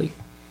spiritually.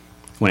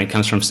 When it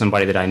comes from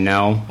somebody that I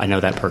know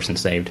that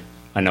person's saved.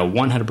 I know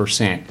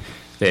 100%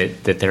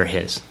 that they're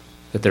his,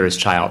 that they're his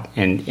child.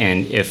 And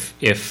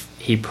if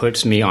he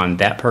puts me on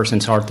that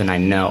person's heart, then I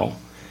know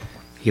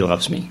he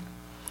loves me.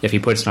 If he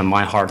puts it on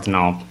my heart, then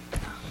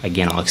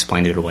I'll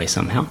explain it away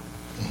somehow.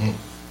 Mm-hmm.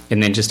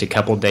 And then just a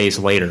couple days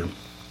later,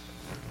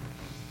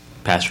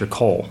 Pastor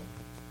Cole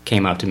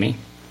came up to me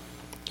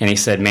and he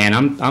said,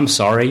 man, I'm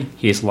sorry.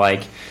 He's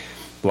like,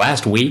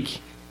 last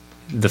week,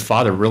 the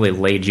Father really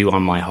laid you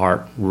on my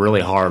heart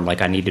really hard,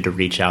 like I needed to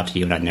reach out to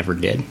you, and I never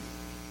did.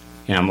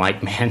 And I'm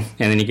like, man,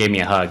 and then he gave me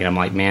a hug, and I'm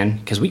like, man,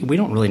 because we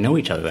don't really know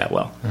each other that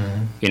well.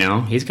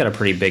 Mm-hmm. He's got a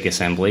pretty big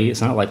assembly.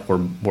 It's not like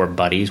we're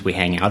buddies, we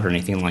hang out or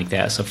anything like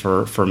that. So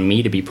for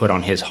me to be put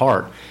on his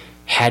heart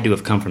had to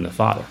have come from the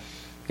Father.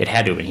 It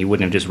had to have been. He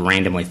wouldn't have just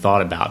randomly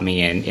thought about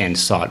me and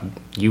sought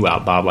you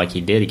out, Bob, like he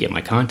did to get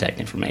my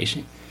contact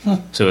information.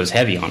 So it was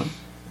heavy on him.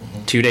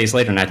 2 days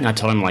later, and I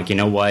told him, like, you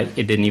know what?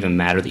 It didn't even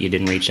matter that you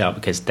didn't reach out,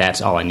 because that's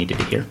all I needed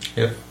to hear.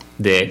 Yep.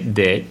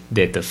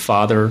 That the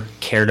Father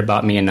cared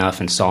about me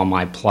enough and saw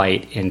my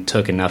plight and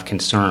took enough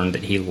concern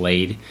that he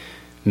laid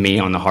me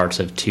on the hearts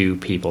of two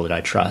people that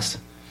I trust,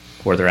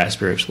 where they're at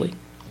spiritually.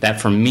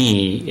 That, for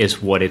me,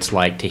 is what it's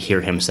like to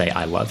hear him say,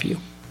 I love you.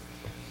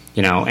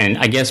 And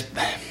I guess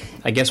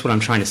what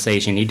I'm trying to say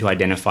is you need to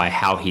identify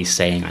how he's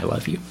saying I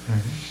love you.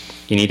 Mm-hmm.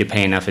 You need to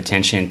pay enough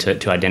attention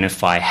to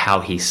identify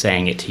how he's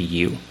saying it to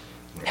you.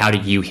 How do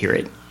you hear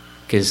it?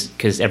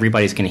 Because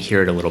everybody's going to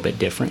hear it a little bit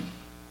different.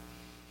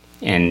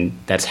 And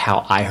that's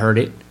how I heard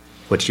it.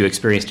 What you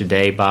experienced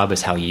today, Bob,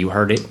 is how you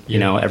heard it.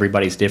 Yeah.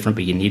 Everybody's different,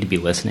 but you need to be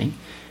listening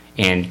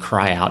and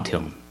cry out to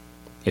him.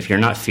 If you're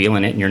not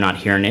feeling it and you're not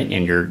hearing it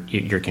and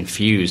you're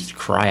confused,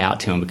 cry out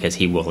to him, because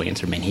he will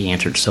answer. Man, he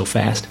answered so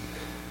fast.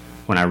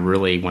 When I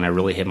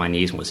really hit my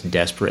knees and was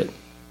desperate,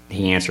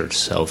 he answered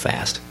so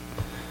fast.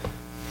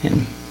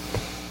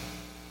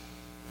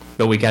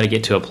 But we got to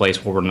get to a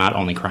place where we're not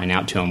only crying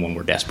out to him when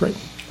we're desperate.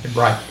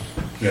 Right.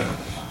 Yeah.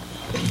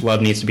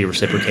 Love needs to be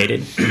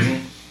reciprocated.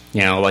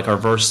 Like our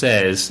verse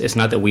says, it's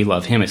not that we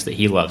love him, it's that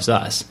he loves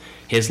us.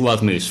 His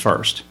love moves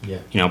first.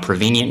 Yeah.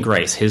 Prevenient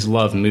grace, his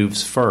love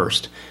moves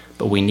first,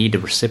 but we need to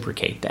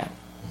reciprocate that.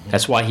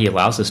 That's why he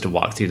allows us to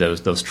walk through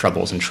those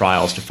troubles and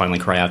trials to finally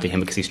cry out to him,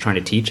 because he's trying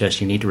to teach us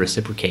you need to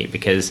reciprocate,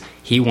 because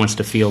he wants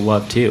to feel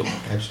loved too.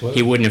 Absolutely.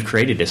 He wouldn't have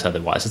created us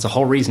otherwise. It's the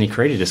whole reason he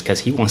created us,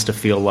 because he wants to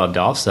feel loved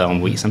also,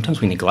 and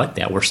sometimes we neglect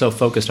that. We're so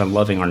focused on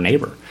loving our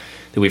neighbor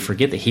that we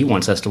forget that he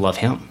wants us to love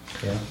him.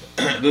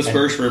 Yeah. This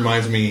verse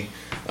reminds me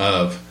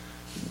of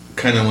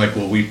kind of like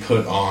what we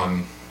put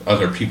on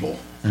other people,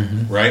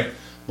 right?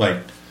 Like,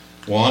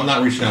 well, I'm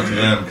not reaching out to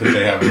them because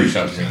they haven't reached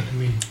out to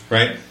me,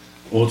 right?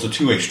 Well, it's a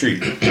two-way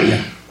street.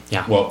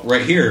 Yeah. Well,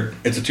 right here,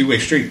 it's a two-way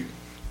street,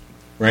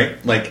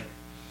 right? Like,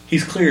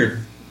 he's cleared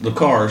the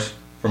cars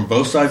from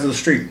both sides of the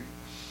street.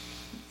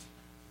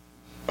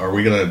 Are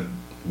we going to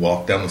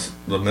walk down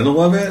the middle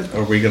of it?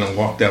 Are we going to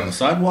walk down the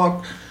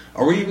sidewalk?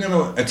 Are we even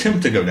going to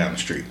attempt to go down the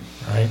street?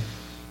 Right.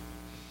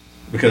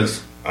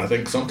 Because I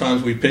think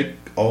sometimes we pick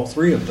all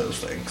three of those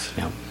things.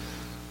 Yeah.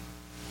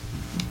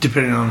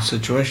 Depending on the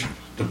situation.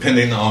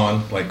 Depending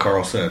on, like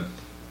Carl said,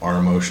 our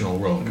emotional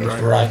roller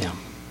coaster. Right. Yeah.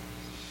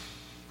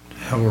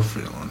 How we're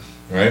feeling.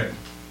 Right?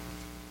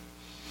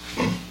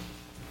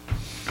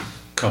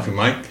 Coffee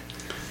Mike?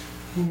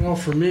 Well,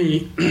 for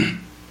me,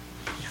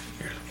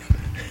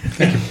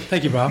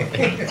 thank you, Bob.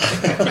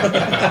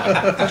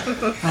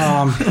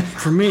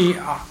 For me,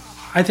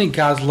 I think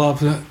God's love,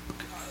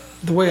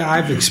 the way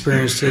I've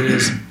experienced it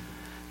is,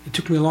 it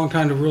took me a long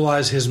time to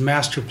realize his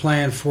master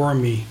plan for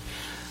me.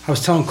 I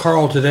was telling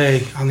Carl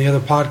today on the other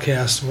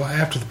podcast, well,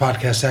 after the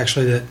podcast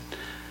actually, that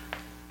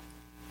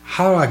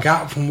how I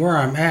got from where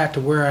I'm at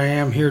to where I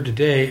am here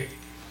today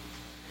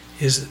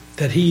is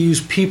that he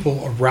used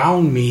people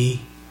around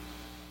me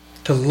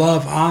to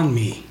love on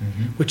me,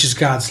 which is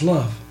God's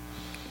love.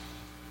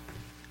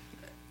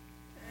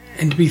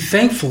 And to be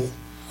thankful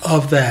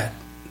of that.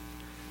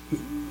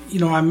 You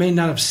know, I may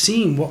not have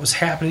seen what was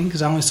happening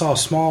because I only saw a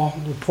small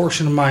little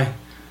portion of my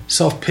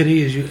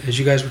self-pity as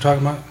you guys were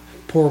talking about.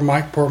 Poor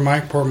Mike, poor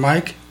Mike, poor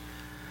Mike.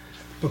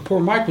 But poor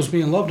Mike was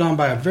being loved on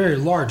by a very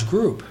large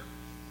group.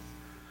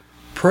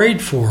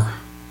 Prayed for.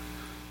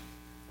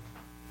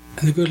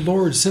 And the good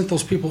Lord sent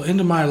those people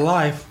into my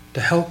life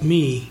to help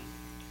me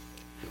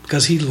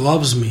because he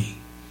loves me.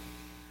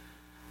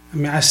 I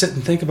mean, I sit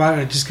and think about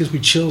it, and it just gives me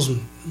chills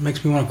and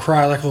makes me want to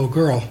cry like a little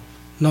girl.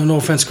 No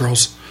offense,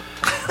 girls.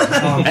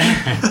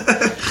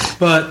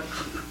 But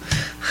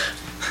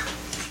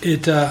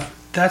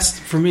that's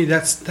for me.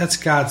 That's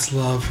God's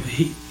love.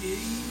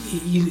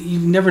 You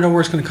never know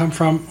where it's going to come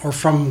from, or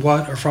from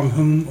what, or from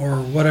whom, or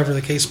whatever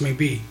the case may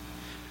be.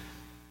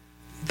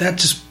 That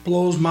just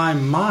blows my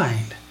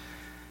mind.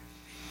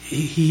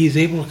 He is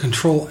able to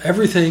control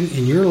everything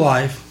in your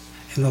life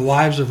and the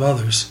lives of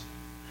others,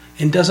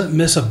 and doesn't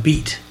miss a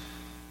beat.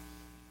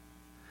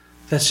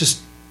 That's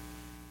just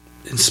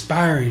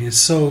inspiring. It's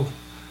so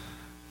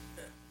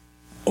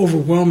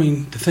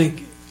overwhelming to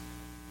think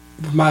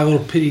with my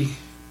little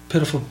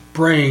pitiful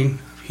brain,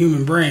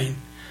 human brain.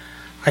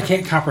 I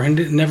can't comprehend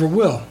it and never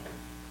will.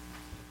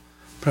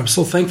 But I'm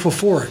so thankful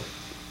for it.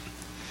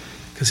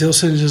 Because he'll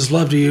send his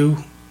love to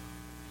you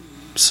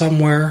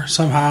somewhere,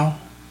 somehow,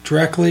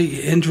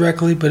 directly,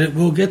 indirectly, but it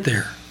will get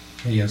there.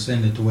 He'll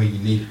send it the way you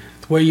need it.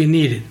 The way you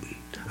need it.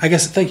 I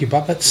guess, thank you,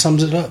 Bob. That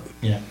sums it up.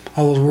 Yeah.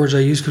 All those words I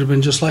used could have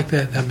been just like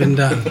that. I've been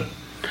done.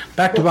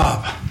 Back to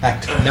Bob.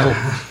 No.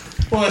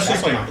 Well, that's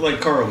just like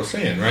Carl was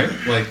saying, right?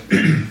 Like,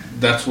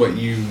 that's what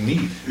you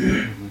need.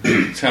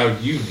 It's how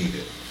you need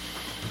it.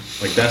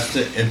 Like, that's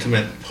the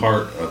intimate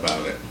part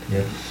about it.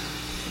 Yeah.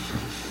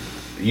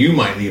 You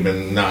might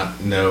even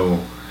not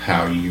know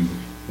how you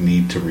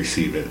need to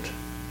receive it.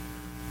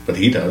 But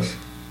he does.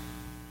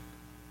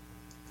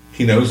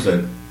 He knows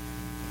that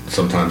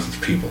sometimes it's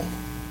people.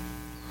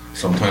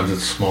 Sometimes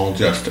it's small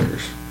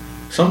gestures.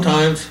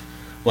 Sometimes,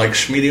 like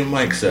Schmedium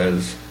Mike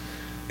says,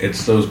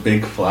 it's those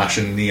big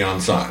flashing neon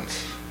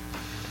signs.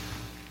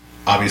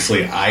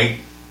 Obviously, I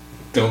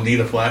don't need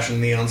a flashing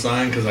neon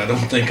sign because I don't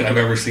think I've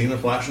ever seen a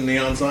flashing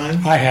neon sign.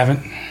 I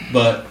haven't.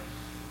 But,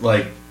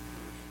 like,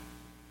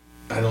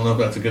 I don't know if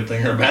that's a good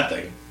thing or a bad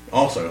thing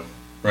also,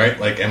 right?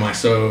 Like, am I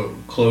so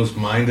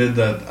closed-minded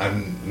that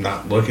I'm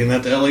not looking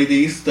at the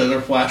LEDs that are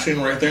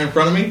flashing right there in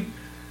front of me?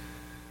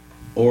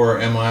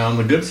 Or am I on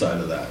the good side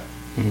of that?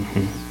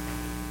 Mm-hmm.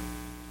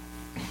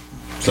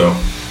 So,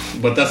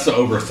 but that's the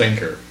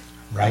overthinker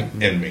Right.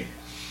 in me.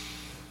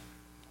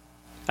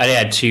 I'd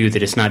add, too,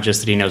 that it's not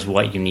just that he knows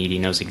what you need, he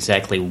knows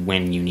exactly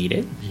when you need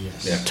it.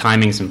 Yes. Yeah.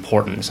 Timing's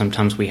important.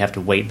 Sometimes we have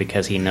to wait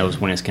because he knows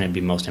when it's going to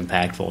be most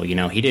impactful. You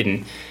know, he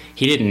didn't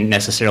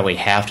necessarily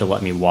have to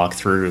let me walk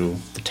through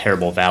the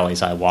terrible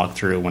valleys I walked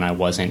through when I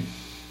wasn't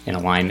in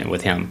alignment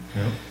with him.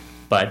 Yeah.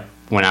 But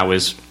when I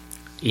was,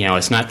 you know,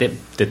 it's not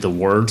that the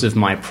words of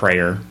my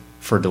prayer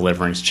for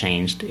deliverance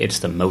changed, it's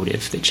the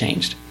motive that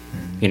changed.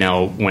 You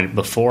know,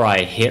 before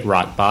I hit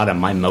rock bottom,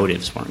 my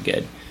motives weren't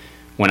good.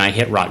 When I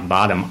hit rock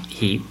bottom,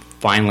 he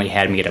finally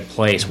had me at a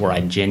place where I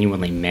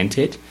genuinely meant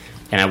it,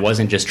 and I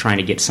wasn't just trying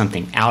to get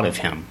something out of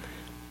him.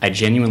 I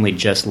genuinely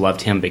just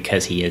loved him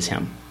because he is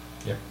him.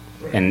 Yep.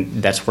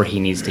 And that's where he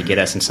needs to get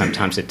us, and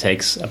sometimes it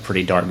takes a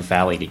pretty dark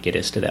valley to get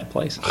us to that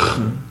place.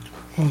 Well,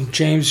 in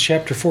James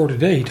chapter 4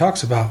 today, he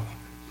talks about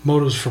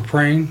motives for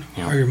praying.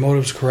 Yeah. Are your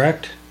motives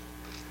correct?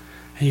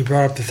 And you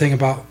brought up the thing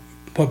about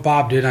what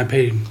Bob did. I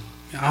paid him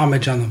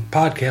homage on the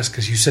podcast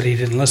because you said he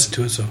didn't listen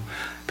to it, so I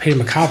paid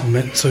him a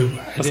compliment. So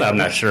I'm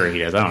not sure he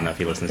does. I don't know if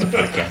he listens to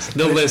podcasts.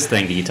 The Liz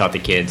thing that you taught the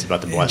kids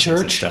about the blessings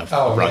and church? stuff.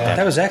 Oh, brought yeah.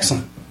 that was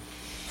excellent.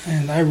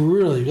 And that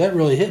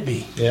really hit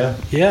me. Yeah.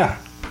 Yeah.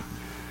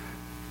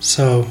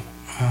 So,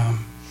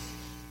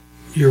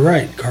 you're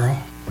right,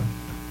 Carl.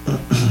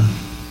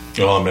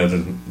 Well, I'm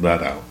editing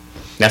that out.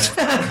 That's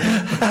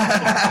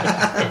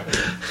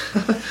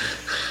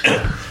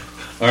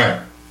All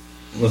right.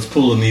 Let's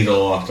pull the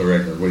needle off the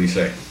record. What do you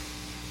say?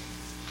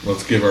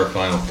 Let's give our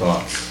final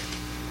thoughts.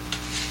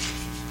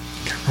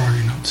 Wrong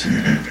your notes.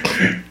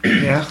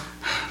 Yeah,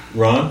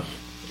 Ron,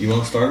 you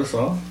want to start us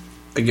off?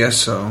 I guess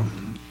so.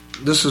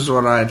 This is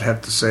what I'd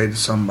have to say to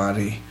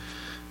somebody.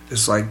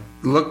 It's like,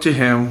 look to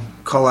him,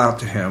 call out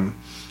to him,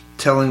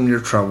 tell him your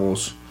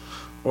troubles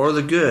or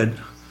the good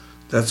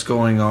that's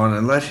going on,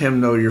 and let him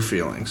know your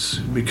feelings,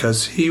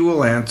 because he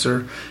will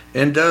answer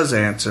and does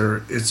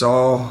answer. It's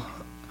all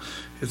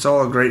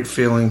a great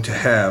feeling to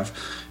have.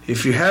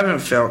 If you haven't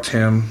felt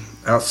him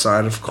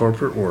outside of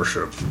corporate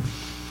worship,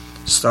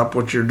 stop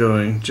what you're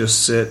doing,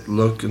 just sit,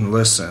 look, and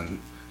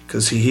listen,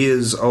 because he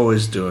is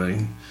always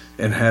doing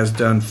and has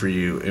done for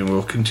you and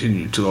will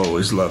continue to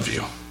always love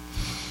you.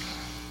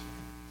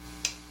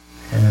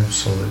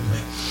 Absolutely.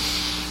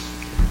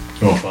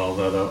 You want to follow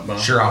that up, Bob?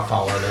 Sure, I'll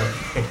follow it up.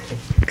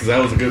 Because that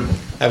was a good one.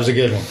 That was a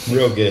good one,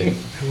 real good.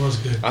 It was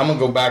good. I'm gonna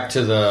go back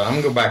to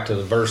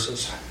the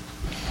verses.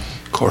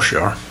 Of course you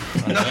are.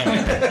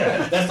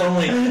 That's the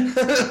only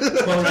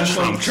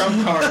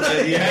trump card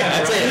that you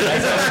have. That's it.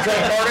 That's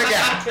the only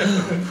trump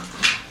card I got.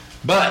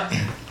 But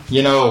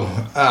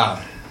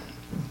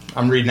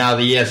I'm reading out of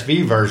the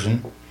ESV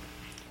version,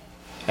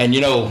 and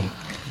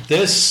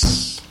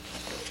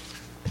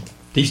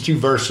these two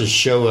verses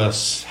show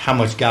us how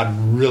much God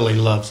really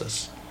loves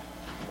us,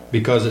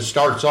 because it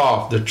starts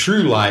off the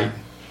true light,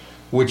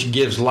 which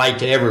gives light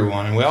to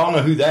everyone, and we all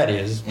know who that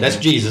is. That's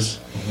Jesus.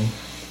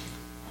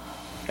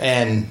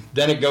 And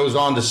then it goes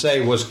on to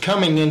say, was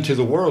coming into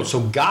the world. So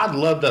God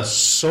loved us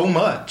so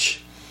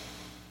much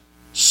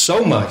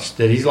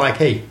that he's like,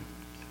 hey,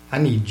 I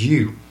need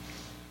you,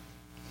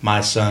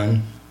 my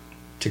son,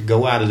 to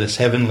go out of this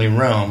heavenly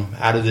realm,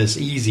 out of this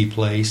easy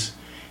place.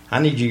 I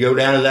need you to go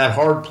down to that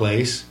hard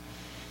place,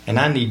 and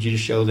I need you to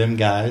show them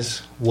guys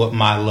what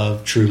my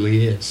love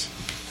truly is.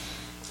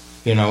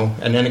 And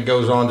then it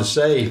goes on to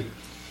say,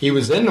 he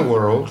was in the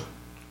world,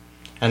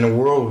 and the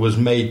world was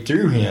made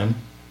through him.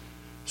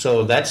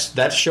 So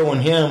that's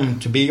showing him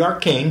to be our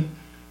King,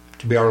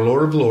 to be our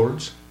Lord of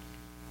Lords,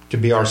 to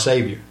be our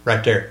Savior,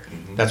 right there.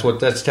 That's what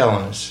that's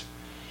telling us.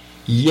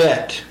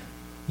 Yet,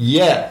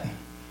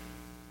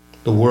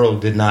 the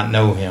world did not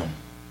know him.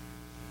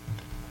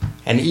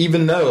 And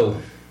even though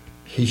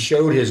he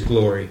showed his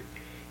glory,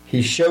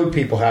 he showed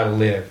people how to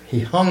live,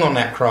 he hung on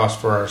that cross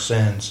for our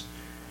sins,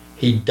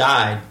 he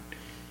died,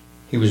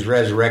 he was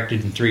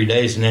resurrected in 3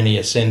 days, and then he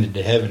ascended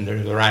to heaven to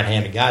the right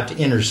hand of God to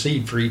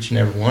intercede for each and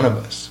every one of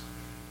us.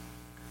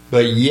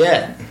 But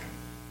yet,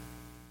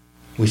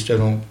 we still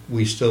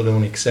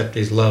don't accept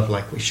his love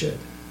like we should.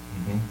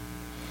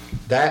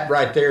 That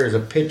right there is a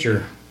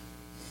picture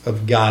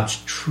of God's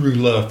true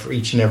love for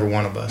each and every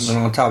one of us. And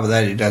on top of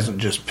that, he doesn't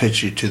just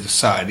pitch you to the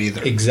side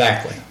either.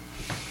 Exactly.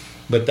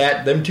 But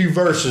them two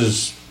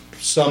verses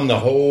sum the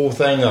whole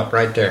thing up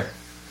right there.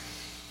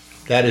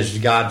 That is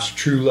God's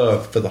true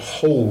love for the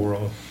whole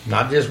world,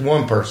 not just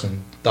one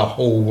person, the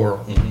whole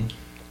world.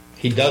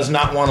 He does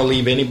not want to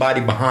leave anybody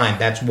behind.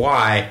 That's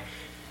why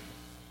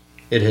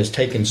it has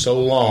taken so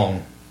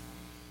long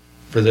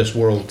for this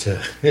world to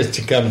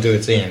come to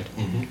its end.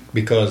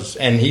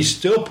 And he's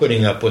still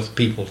putting up with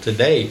people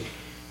today.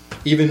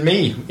 Even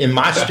me, in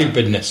my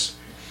stupidness,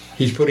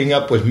 he's putting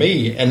up with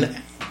me. And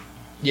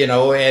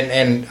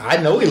I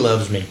know he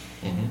loves me.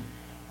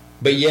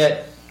 But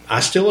yet,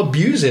 I still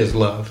abuse his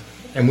love.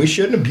 And we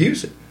shouldn't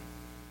abuse it.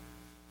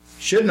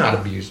 Should not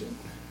abuse it.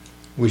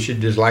 We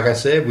should, just like I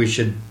said, we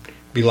should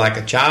be like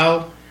a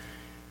child,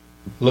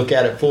 look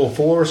at it full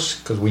force,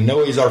 because we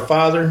know he's our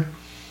Father.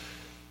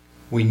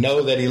 We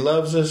know that he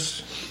loves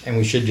us, and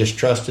we should just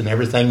trust in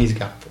everything he's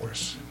got for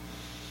us.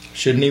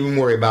 Shouldn't even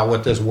worry about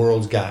what this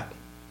world's got.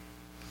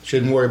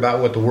 Shouldn't worry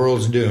about what the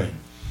world's doing.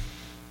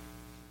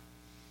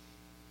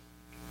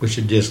 We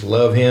should just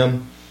love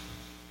him.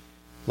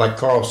 Like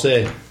Carl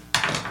said,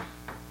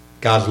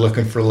 God's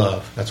looking for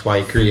love. That's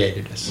why he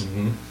created us.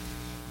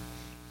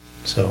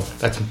 So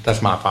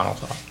that's my final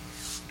thought.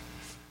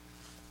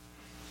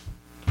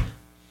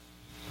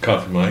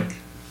 Coffee Mike,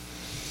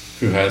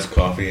 who has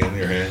coffee in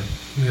your hand.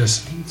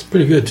 Yes, it's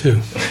pretty good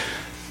too.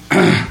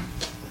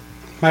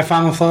 My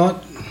final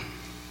thought: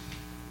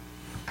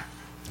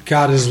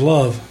 God is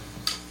love.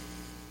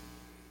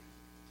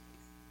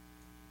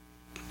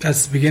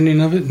 That's the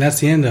beginning of it, and that's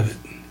the end of it.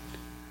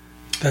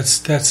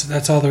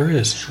 That's all there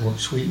is. Short,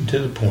 sweet, and to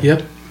the point.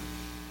 Yep.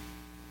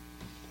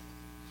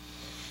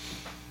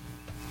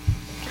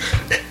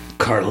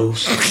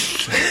 Carlos.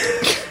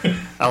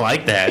 I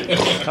like that.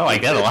 I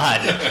like that a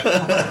lot.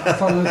 I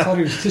thought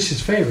he was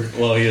Tish's favorite.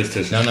 Well, he is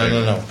Tish's No.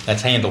 favorite.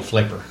 That's handle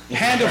flipper.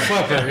 Handle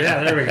flipper.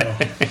 Yeah, there we go.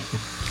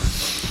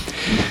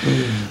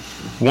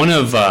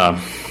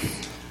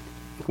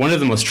 One of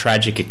the most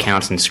tragic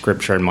accounts in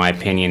Scripture, in my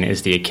opinion,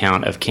 is the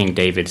account of King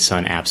David's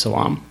son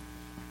Absalom.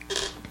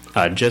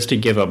 Just to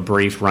give a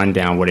brief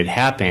rundown what had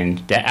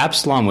happened, that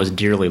Absalom was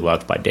dearly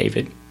loved by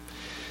David,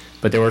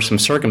 but there were some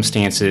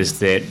circumstances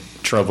that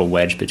drove a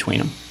wedge between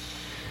them.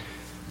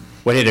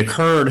 What had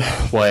occurred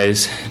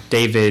was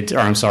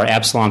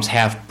Absalom's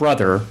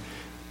half-brother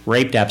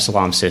raped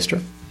Absalom's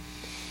sister,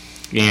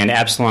 and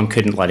Absalom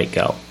couldn't let it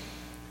go.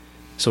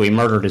 So he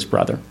murdered his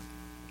brother.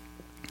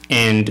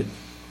 And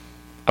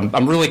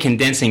I'm really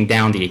condensing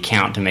down the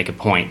account to make a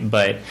point,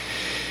 but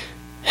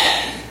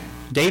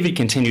David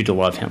continued to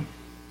love him.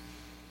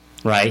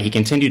 Right? He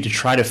continued to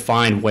try to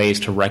find ways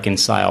to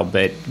reconcile,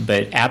 but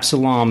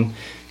Absalom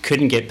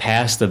couldn't get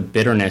past the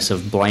bitterness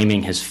of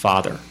blaming his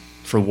father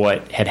for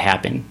what had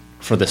happened,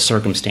 for the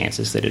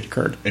circumstances that had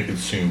occurred. It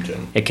consumed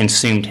him. It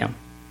consumed him.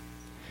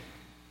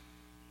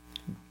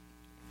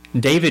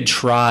 David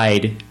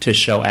tried to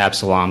show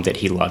Absalom that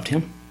he loved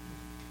him,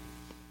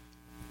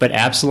 but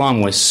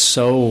Absalom was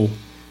so,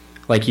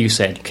 like you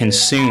said,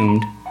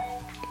 consumed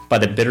by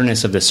the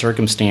bitterness of the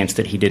circumstance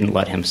that he didn't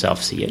let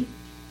himself see it.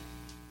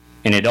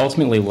 And it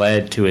ultimately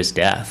led to his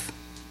death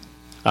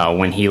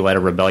when he led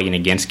a rebellion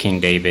against King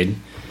David,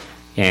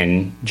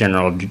 and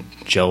General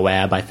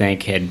Joab, I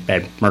think,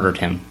 had murdered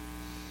him.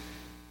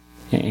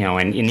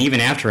 And even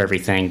after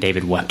everything,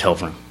 David wept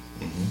over him.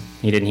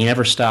 He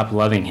never stopped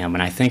loving him,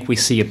 and I think we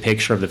see a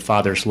picture of the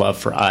Father's love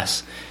for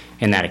us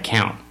in that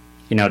account.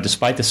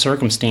 Despite the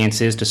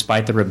circumstances,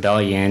 despite the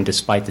rebellion,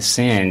 despite the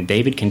sin,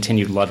 David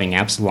continued loving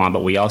Absalom,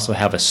 but we also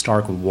have a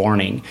stark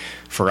warning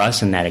for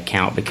us in that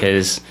account,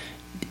 because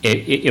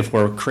if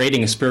we're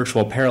creating a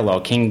spiritual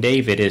parallel, King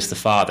David is the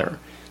father.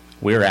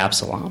 We're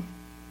Absalom.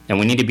 And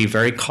we need to be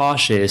very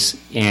cautious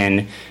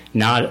in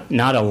not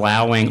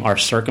allowing our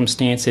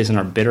circumstances and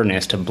our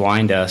bitterness to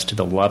blind us to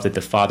the love that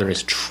the Father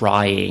is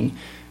trying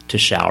to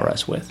shower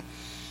us with.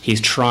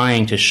 He's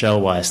trying to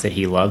show us that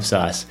he loves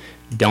us.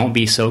 Don't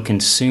be so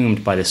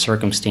consumed by the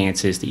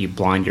circumstances that you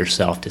blind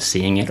yourself to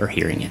seeing it or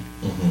hearing it.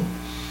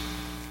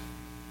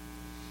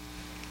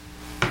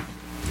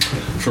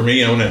 For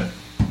me, I want to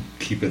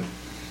keep it,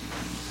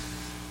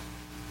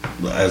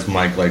 as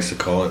Mike likes to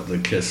call it, the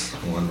KISS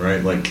one,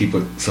 right? Like, keep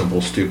it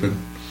simple, stupid,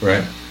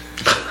 right?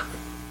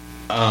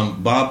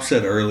 Bob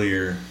said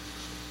earlier,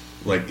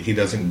 like, he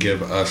doesn't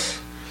give us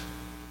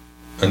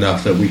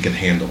enough that we can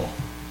handle,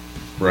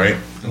 right?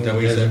 Isn't that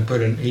what you said?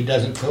 He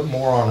doesn't put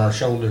more on our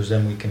shoulders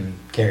than we can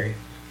carry.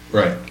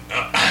 Right.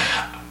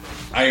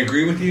 I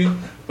agree with you,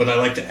 but I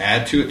like to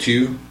add to it,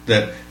 too,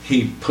 that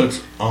he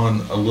puts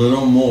on a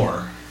little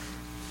more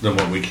than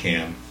what we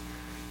can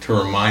to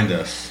remind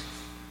us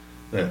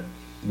that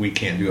we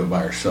can't do it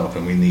by ourselves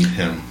and we need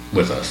him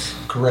with us.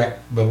 Correct.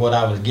 But what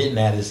I was getting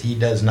at is he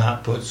does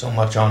not put so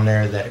much on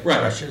there that it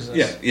crushes us.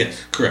 Yeah,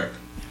 yes, correct.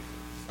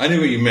 I knew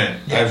what you meant.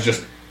 Yeah. I was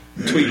just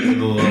tweaking it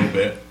a little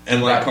bit.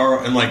 And like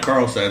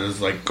Carl said, is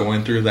like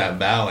going through that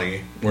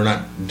valley, we're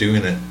not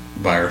doing it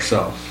by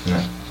ourselves.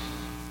 No.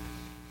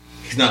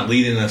 He's not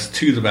leading us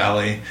to the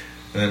valley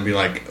and then be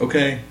like,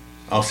 okay,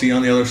 I'll see you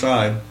on the other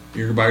side.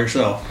 You're by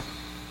yourself.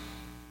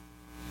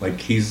 Like,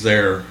 he's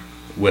there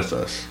with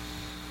us.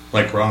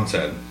 Like Ron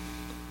said.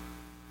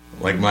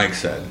 Like Mike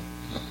said.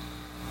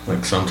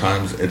 Like,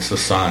 sometimes it's the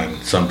sign.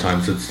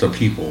 Sometimes it's the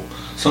people.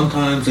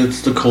 Sometimes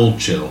it's the cold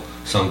chill.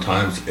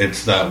 Sometimes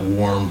it's that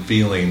warm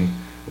feeling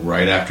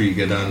right after you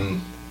get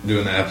done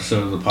doing the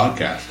episode of the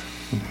podcast.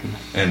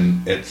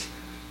 And it's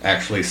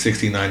actually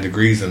 69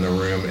 degrees in the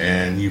room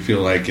and you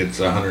feel like it's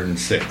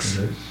 106.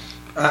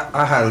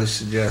 I highly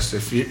suggest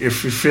if you're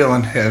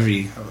feeling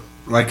heavy,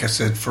 like I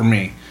said, for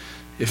me,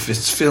 if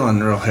it's feeling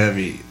real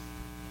heavy,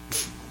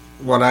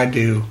 what I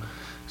do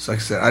is, like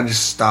I said, I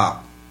just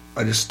stop.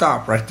 I just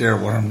stop right there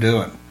what I'm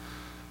doing.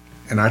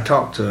 And I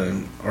talk to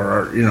him,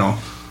 or,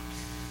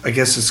 I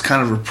guess it's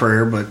kind of a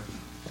prayer, but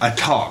I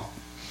talk.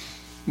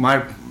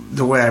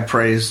 The way I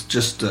pray is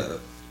just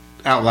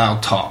out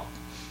loud talk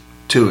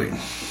to him.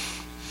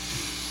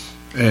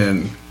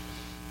 And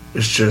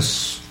it's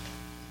just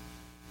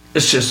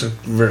a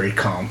very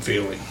calm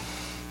feeling.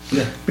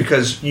 Yeah.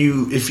 Because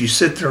if you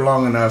sit there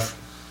long enough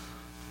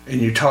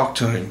and you talk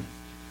to him,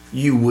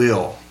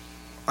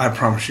 I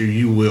promise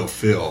you will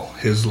feel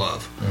his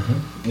love.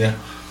 Mm-hmm. Yeah.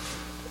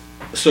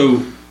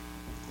 So,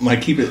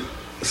 Mike, keep it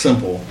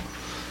simple.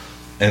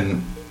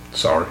 And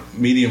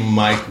Medium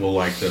Mike will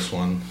like this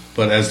one.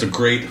 But as the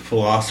great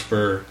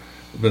philosopher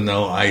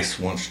Vanilla Ice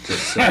once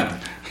just said,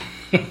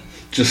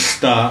 just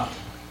stop,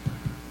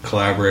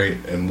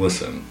 collaborate, and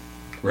listen.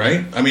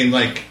 Right? I mean,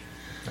 like,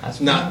 that's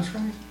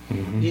right.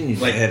 Mm-hmm. You need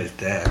to edit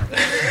that.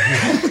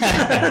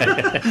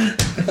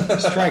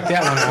 Strike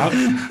that one out.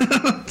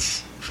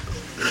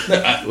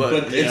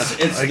 But it's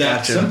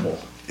that simple.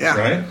 Yeah.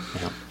 Right?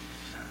 Yeah.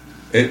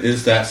 It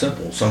is that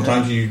simple.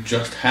 Sometimes you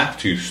just have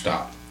to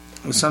stop.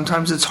 And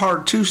sometimes it's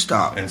hard to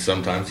stop. And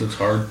sometimes it's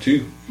hard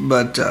to.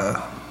 But, and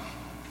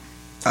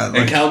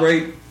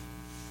calibrate,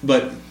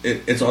 but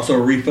it's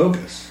also a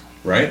refocus,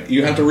 right?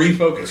 You have to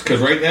refocus. Because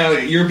right now,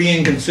 you're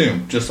being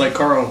consumed. Just like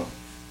Carl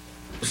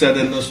said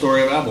in the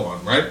story of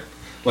Avalon, right?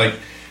 Like,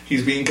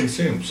 he's being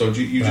consumed. So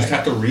you just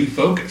have to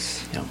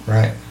refocus. Yeah.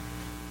 Right.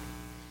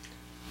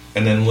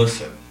 And then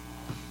listen.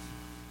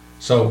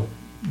 So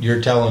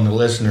you're telling the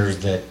listeners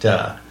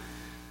that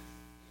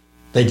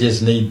they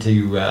just need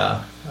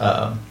to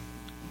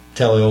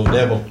tell the old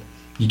devil,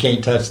 you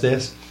can't touch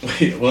this?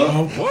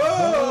 Well,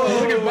 whoa!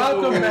 Look at Bob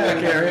coming back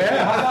here.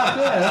 Yeah, how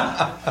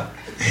about that?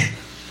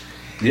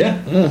 Yeah.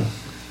 Mm.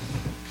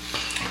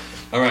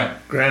 All right.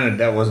 Granted,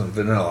 that wasn't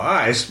Vanilla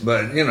Ice,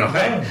 but,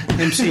 hey.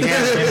 MC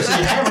Hammer.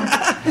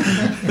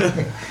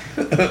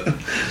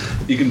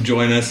 You can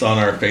join us on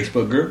our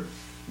Facebook group,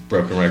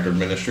 Broken Record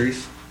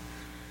Ministries.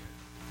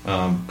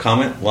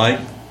 Comment, like,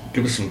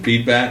 give us some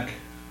feedback,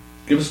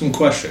 give us some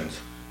questions,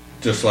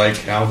 just like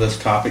how this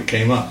topic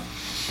came up,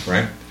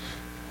 right?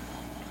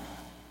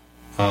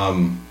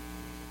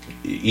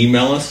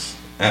 Email us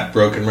at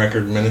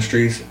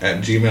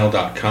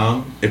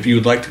brokenrecordministries@gmail.com if you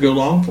would like to go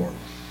long form.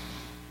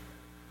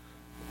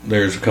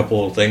 There's a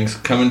couple of things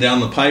coming down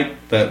the pipe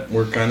that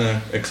we're kind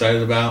of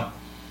excited about.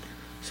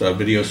 So a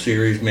video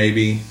series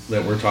maybe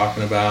that we're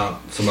talking about,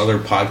 some other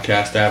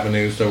podcast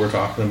avenues that we're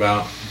talking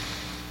about.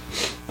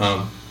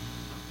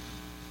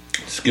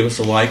 Just give us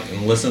a like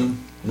and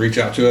listen, reach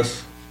out to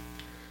us,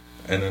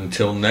 And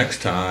until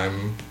next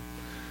time,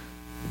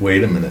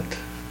 wait a minute.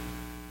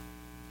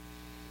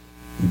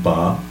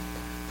 Bob,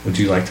 would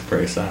you like to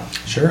pray us out?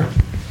 Sure.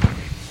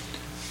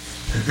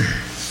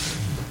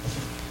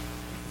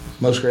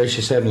 Most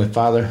gracious Heavenly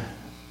Father,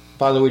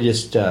 Father, we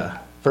just,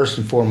 first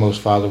and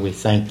foremost, Father, we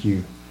thank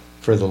you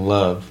for the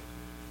love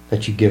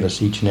that you give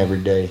us each and every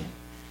day.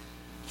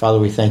 Father,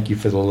 we thank you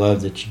for the love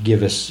that you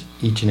give us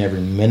each and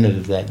every minute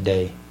of that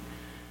day.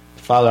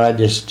 Father,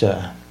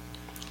 I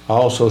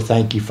also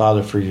thank you,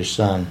 Father, for your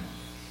Son,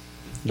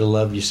 the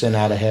love you sent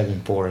out of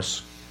heaven for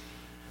us.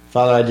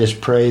 Father, I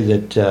just pray,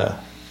 Father,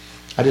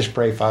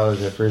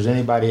 that if there's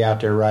anybody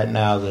out there right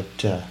now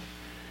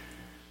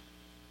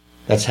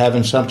that's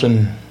having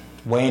something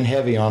weighing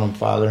heavy on them,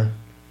 Father,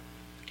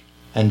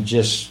 and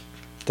just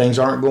things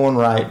aren't going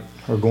right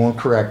or going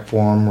correct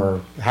for them,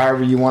 or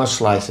however you want to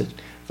slice it,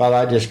 Father,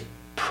 I just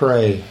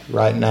pray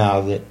right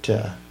now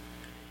that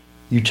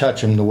you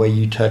touch them the way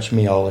you touch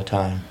me all the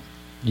time.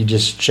 You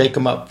just shake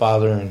them up,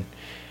 Father,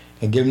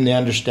 and give them the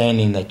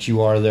understanding that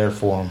you are there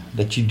for them,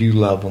 that you do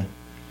love them.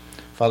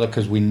 Father,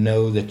 because we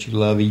know that you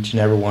love each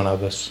and every one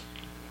of us.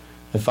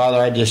 And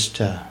Father,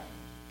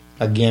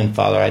 again,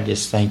 Father, I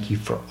just thank you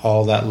for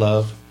all that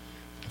love.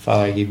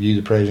 Father, I give you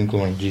the praise and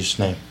glory in Jesus'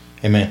 name.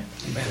 Amen.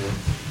 Amen.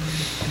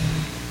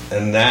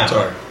 And now,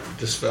 Sorry.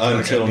 Just felt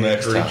until like I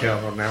next need to time.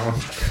 recount on that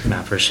one. No,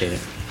 I appreciate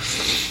it.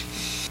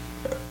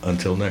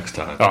 Until next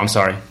time. Oh, I'm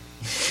sorry.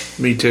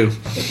 Me too.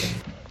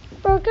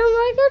 Broken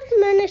Records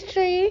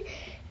Ministry.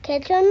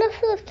 Catch you on the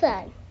flip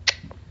side.